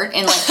dead heart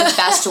in like the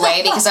best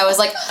way, because I was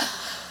like,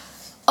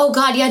 oh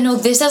god, yeah, no,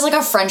 this is like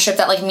a friendship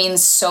that like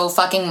means so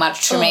fucking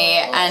much to me.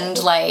 And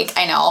like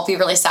I know I'll be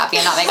really sappy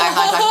and not make eye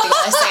contact with people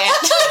when I say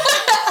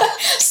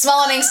it.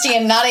 Small and angsty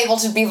and not able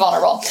to be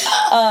vulnerable.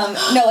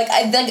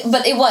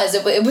 But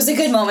it was a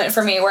good moment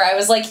for me where I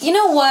was like, you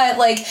know what,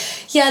 like,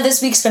 yeah,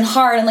 this week's been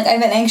hard and like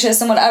I've been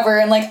anxious and whatever,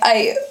 and like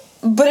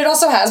but it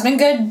also has been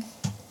good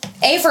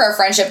for our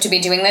friendship to be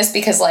doing this,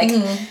 because like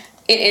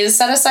it is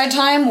set aside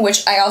time,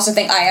 which I also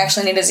think I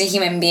actually need as a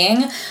human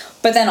being,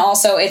 but then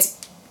also it's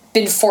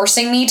been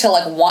forcing me to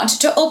like want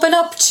to open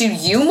up to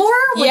you more,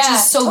 which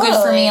is so good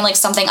for me, and like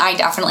something I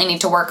definitely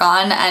need to work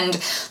on. And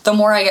the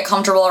more I get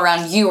comfortable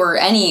around you or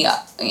any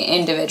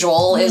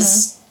individual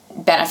is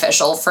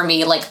beneficial for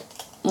me, like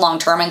long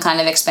term, and kind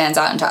of expands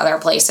out into other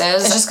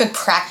places. It's just good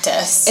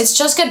practice. It's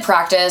just good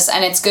practice,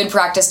 and it's good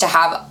practice to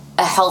have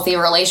a healthy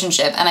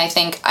relationship. And I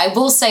think I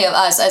will say of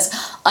us, as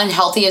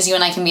unhealthy as you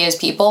and I can be as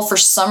people, for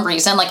some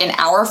reason, like in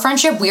our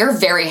friendship, we are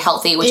very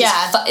healthy, which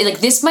is like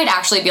this might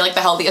actually be like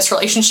the healthiest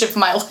relationship of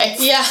my life.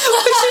 Yeah,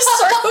 which is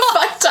sort of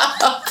fucked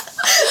up.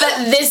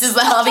 That this is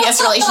the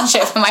healthiest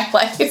relationship in my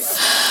life.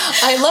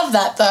 I love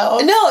that though.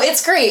 No,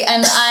 it's great.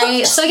 And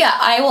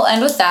I will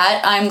end with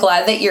that. I'm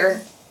glad that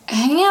you're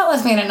hanging out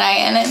with me tonight,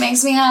 and it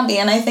makes me happy,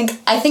 and I think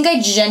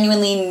I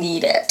genuinely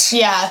need it.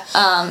 Yeah.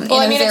 In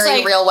a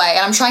very real way.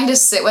 And I'm trying to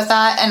sit with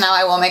that, and now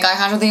I will make eye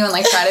contact with you and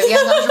like try to be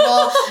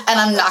uncomfortable, and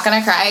I'm not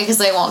gonna cry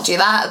because I won't do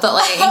that, but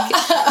like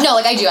no,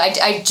 like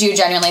I do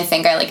genuinely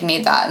think I like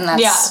need that, and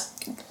that's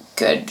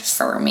good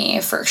for me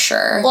for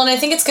sure. Well, and I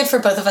think it's good for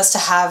both of us to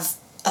have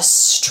a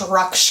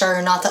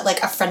structure, not that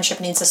like a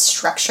friendship needs a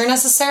structure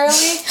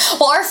necessarily.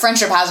 Well, our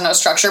friendship has no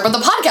structure, but the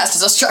podcast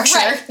is a structure.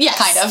 Right.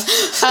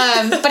 Yes.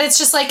 Kind of. But it's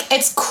just like,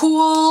 it's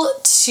cool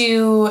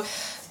to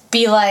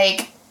be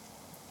like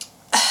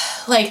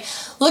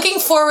looking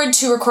forward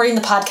to recording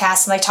the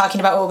podcast and like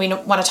talking about what we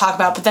want to talk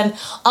about, but then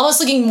almost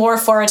looking more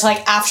forward to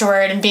like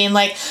afterward and being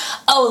like,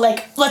 oh,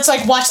 like let's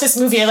like watch this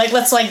movie, or like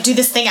let's like do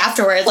this thing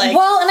afterward. Like,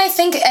 well, and I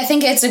think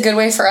it's a good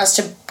way for us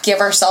to give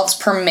ourselves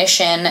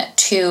permission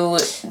to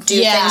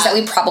do things that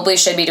we probably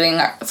should be doing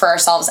for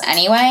ourselves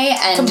anyway.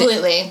 And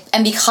completely.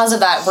 And because of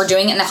that, we're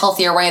doing it in a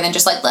healthier way than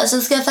just like, let's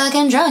just get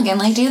fucking drunk and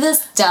like do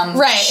this dumb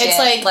shit. It's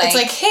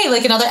like, hey,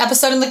 like another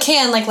episode in the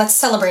can, like let's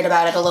celebrate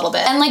about it a little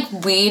bit. And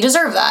like we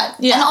deserve that.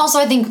 Yeah. And also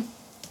I think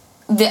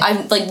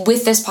I'm like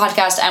with this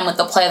podcast and with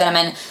the play that I'm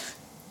in,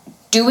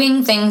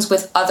 doing things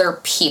with other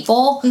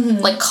people,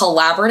 like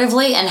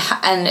collaboratively,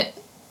 and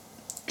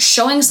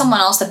showing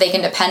someone else that they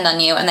can depend on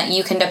you and that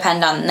you can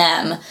depend on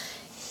them,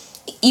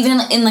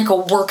 even in like a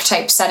work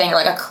type setting or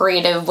like a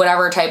creative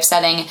whatever type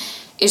setting,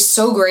 is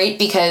so great,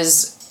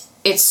 because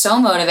it's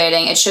so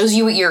motivating. It shows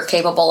you what you're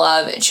capable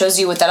of. It shows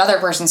you what that other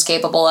person's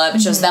capable of.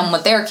 It shows them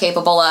what they're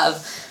capable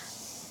of.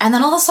 And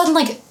then all of a sudden,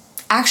 like,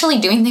 actually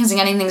doing things and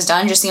getting things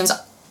done just seems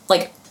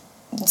like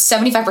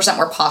 75%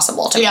 more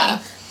possible to me.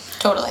 Yeah,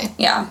 totally.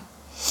 Yeah.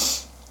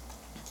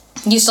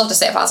 You still have to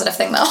say a positive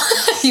thing, though.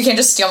 You can't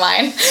just steal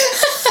mine.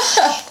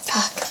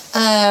 Fuck.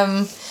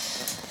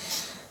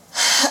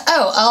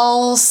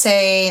 I'll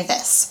say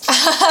this.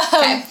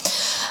 Okay.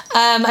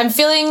 I'm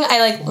feeling, I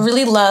like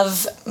really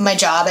love my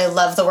job. I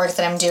love the work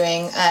that I'm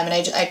doing. And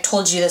I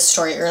told you this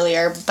story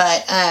earlier,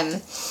 but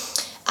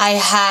I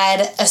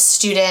had a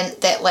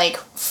student that like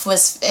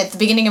was at the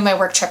beginning of my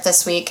work trip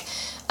this week,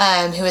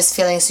 who was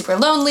feeling super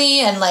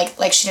lonely and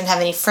like she didn't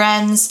have any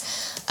friends.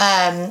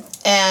 And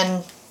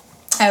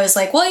I was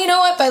like, well, you know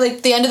what? By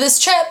like the end of this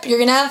trip, you're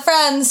gonna have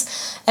friends.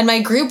 And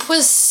my group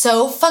was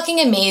so fucking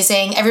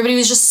amazing. Everybody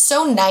was just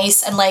so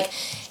nice and like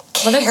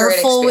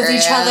careful with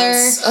each other.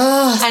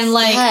 Ugh, and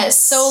like yes.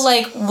 so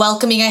like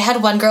welcoming. I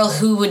had one girl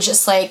who would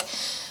just like,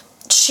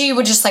 she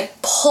would just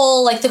like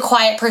pull like the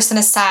quiet person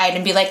aside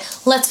and be like,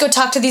 let's go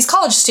talk to these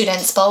college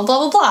students, blah, blah,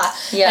 blah, blah, blah.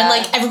 Yeah. And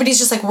like everybody's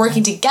just like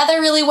working together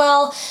really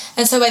well.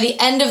 And so by the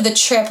end of the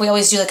trip, we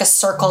always do like a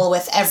circle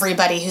with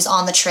everybody who's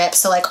on the trip.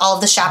 So like all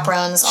of the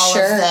chaperones, all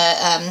Sure. of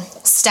the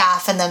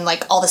staff, and then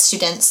like all the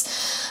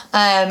students.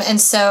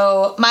 And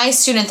so my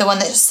student, the one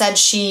that said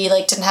she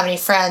like didn't have any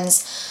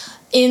friends,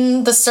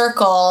 in the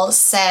circle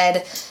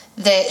said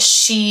that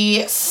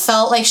she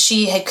felt like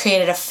she had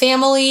created a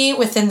family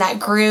within that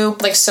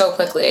group. Like so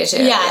quickly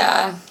too.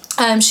 Yeah.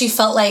 She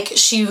felt like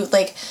she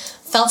like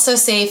felt so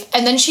safe,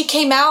 and then she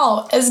came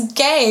out as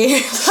gay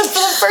for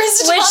the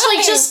first time. Which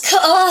like just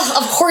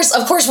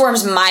of course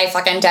warms my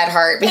fucking dead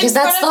heart, because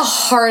that's the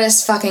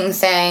hardest fucking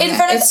thing. In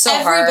front of it's so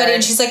everybody, hard.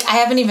 and she's like, I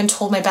haven't even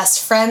told my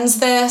best friends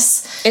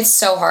this. It's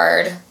so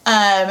hard.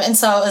 And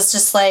so it was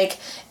just like,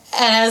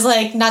 and I was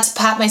like, not to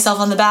pat myself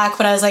on the back,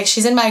 but I was like,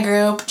 she's in my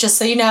group, just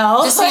so you know.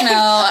 Just so you know,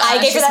 I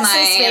gave her that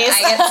safe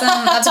space. I get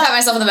some, not to pat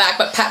myself on the back,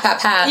 but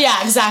pat.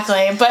 Yeah,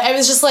 exactly. But I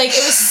was just like,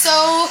 it was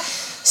so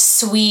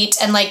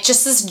sweet and like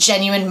just this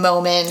genuine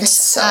moment. It's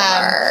so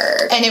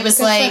hard. And it was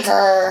Good like, for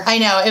her. I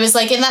know, it was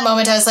like in that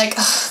moment I was like,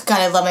 oh, God,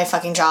 I love my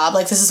fucking job.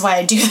 Like, this is why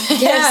I do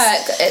this.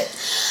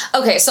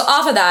 Yeah. Okay, so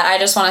off of that, I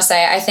just want to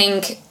say, I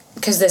think,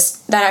 because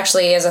that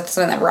actually is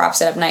something that wraps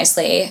it up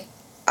nicely,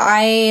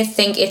 I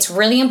think it's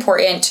really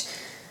important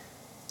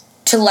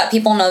to let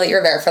people know that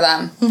you're there for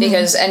them,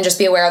 because, and just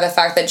be aware of the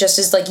fact that just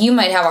as like you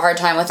might have a hard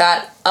time with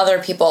that,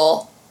 other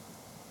people,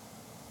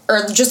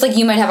 or just like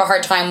you might have a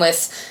hard time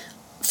with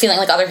feeling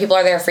like other people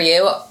are there for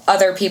you,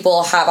 other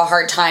people have a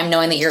hard time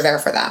knowing that you're there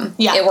for them.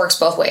 Yeah. It works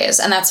both ways.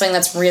 And that's something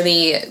that's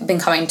really been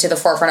coming to the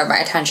forefront of my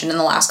attention in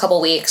the last couple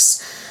weeks.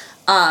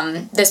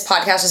 This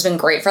podcast has been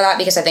great for that,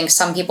 because I think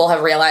some people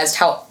have realized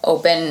how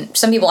open,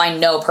 some people I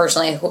know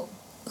personally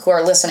who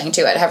are listening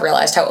to it have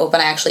realized how open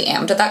I actually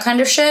am to that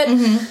kind of shit,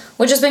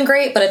 which has been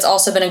great, but it's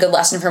also been a good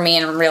lesson for me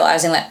in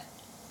realizing that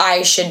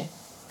I should,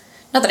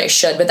 not that I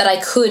should, but that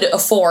I could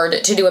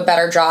afford to do a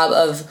better job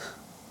of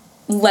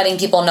letting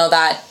people know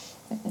that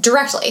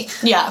directly.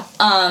 Yeah.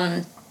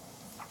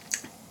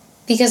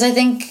 Because I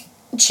think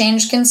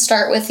change can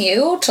start with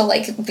you, to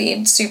like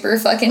be super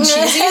fucking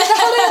cheesy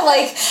about it.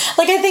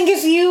 Like I think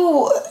if you,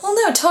 Well,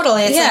 no,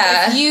 totally. It's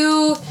Yeah.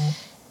 like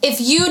if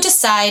you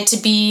decide to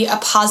be a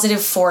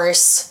positive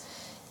force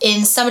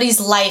in somebody's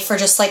life, or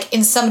just like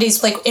in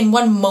somebody's, like in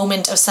one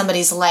moment of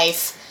somebody's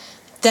life,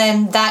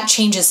 then that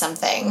changes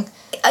something.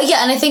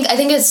 yeah, and I think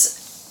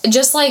it's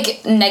just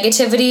like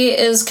negativity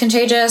is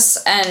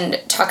contagious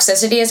and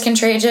toxicity is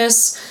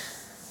contagious,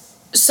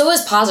 so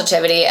is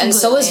positivity, and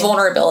so is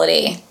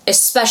vulnerability,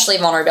 especially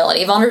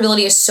vulnerability.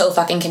 Vulnerability is so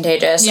fucking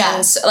contagious. Yeah.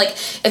 And so, like,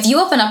 if you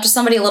open up to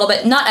somebody a little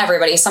bit, not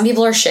everybody, some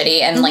people are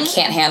shitty and like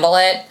can't handle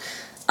it,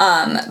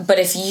 but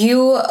if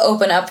you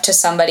open up to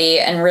somebody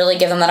and really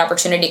give them that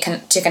opportunity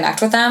to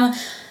connect with them,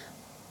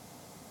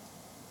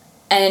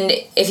 and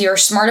if you're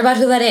smart about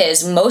who that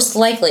is, most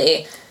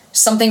likely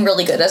something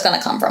really good is going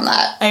to come from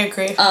that. I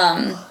agree.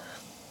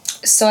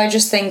 So I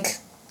just think,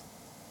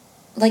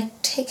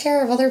 like, take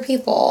care of other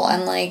people,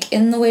 and like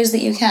in the ways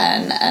that you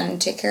can, and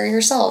take care of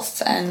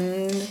yourself,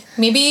 and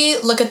Maybe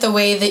look at the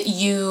way that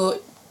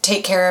you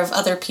take care of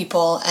other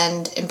people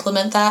and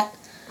implement that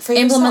for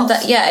implement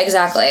yourself. that. Yeah,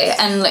 exactly.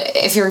 And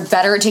if you're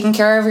better at taking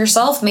care of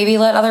yourself, maybe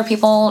let other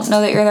people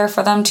know that you're there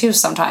for them too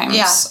sometimes.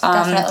 Yeah,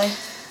 definitely.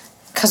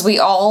 Because we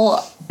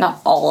all,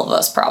 not all of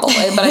us probably,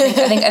 but I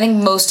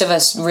think most of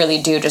us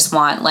really do just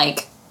want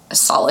like a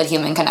solid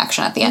human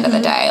connection at the end of the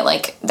day.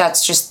 Like,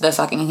 that's just the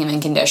fucking human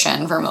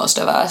condition for most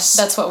of us.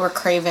 That's what we're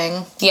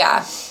craving.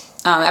 Yeah.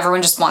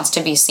 Everyone just wants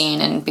to be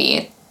seen and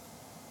be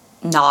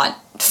not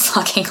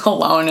fucking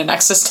alone and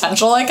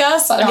existential, I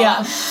guess. I don't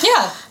know.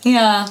 Yeah.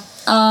 Yeah.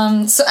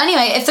 So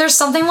anyway, if there's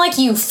something like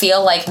you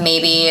feel like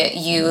maybe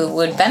you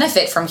would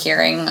benefit from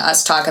hearing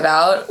us talk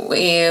about,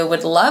 we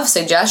would love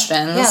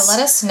suggestions. Yeah, let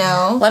us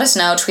know. Let us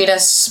know. Tweet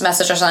us,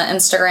 message us on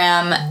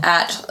Instagram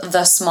at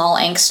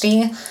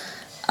 @thesmallangsty.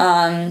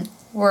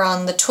 We're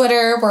on the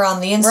Twitter. We're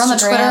on the Instagram. We're on the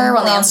Twitter. We're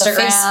on the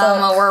Instagram.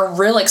 Facebook. We're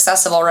real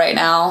accessible right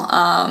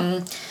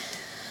now.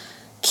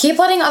 Keep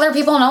letting other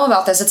people know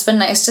about this. It's been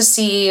nice to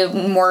see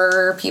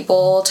more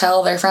people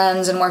tell their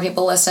friends and more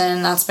people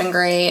listen. That's been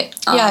great.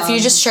 Yeah, if you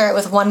just share it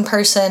with one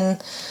person,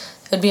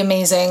 it would be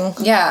amazing.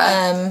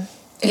 Yeah.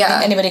 I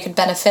think anybody could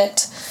benefit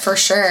For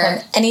sure.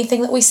 from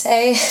anything that we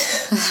say.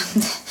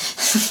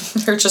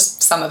 Or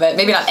just some of it.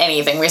 Maybe not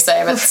anything we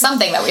say, but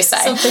something that we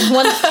say.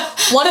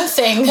 One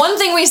thing. One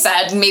thing we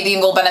said maybe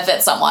will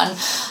benefit someone.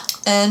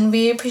 And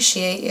we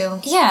appreciate you.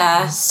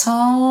 Yeah,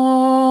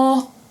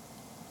 so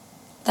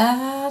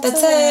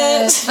that's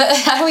it. But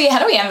how do we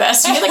end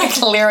this? We need like a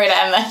clear way to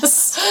end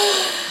this.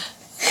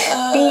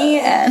 The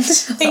end.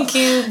 Thank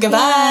you.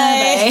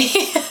 Goodbye.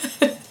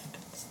 Bye.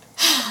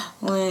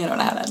 We don't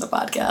know how to end the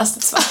podcast.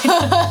 It's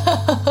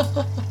fine.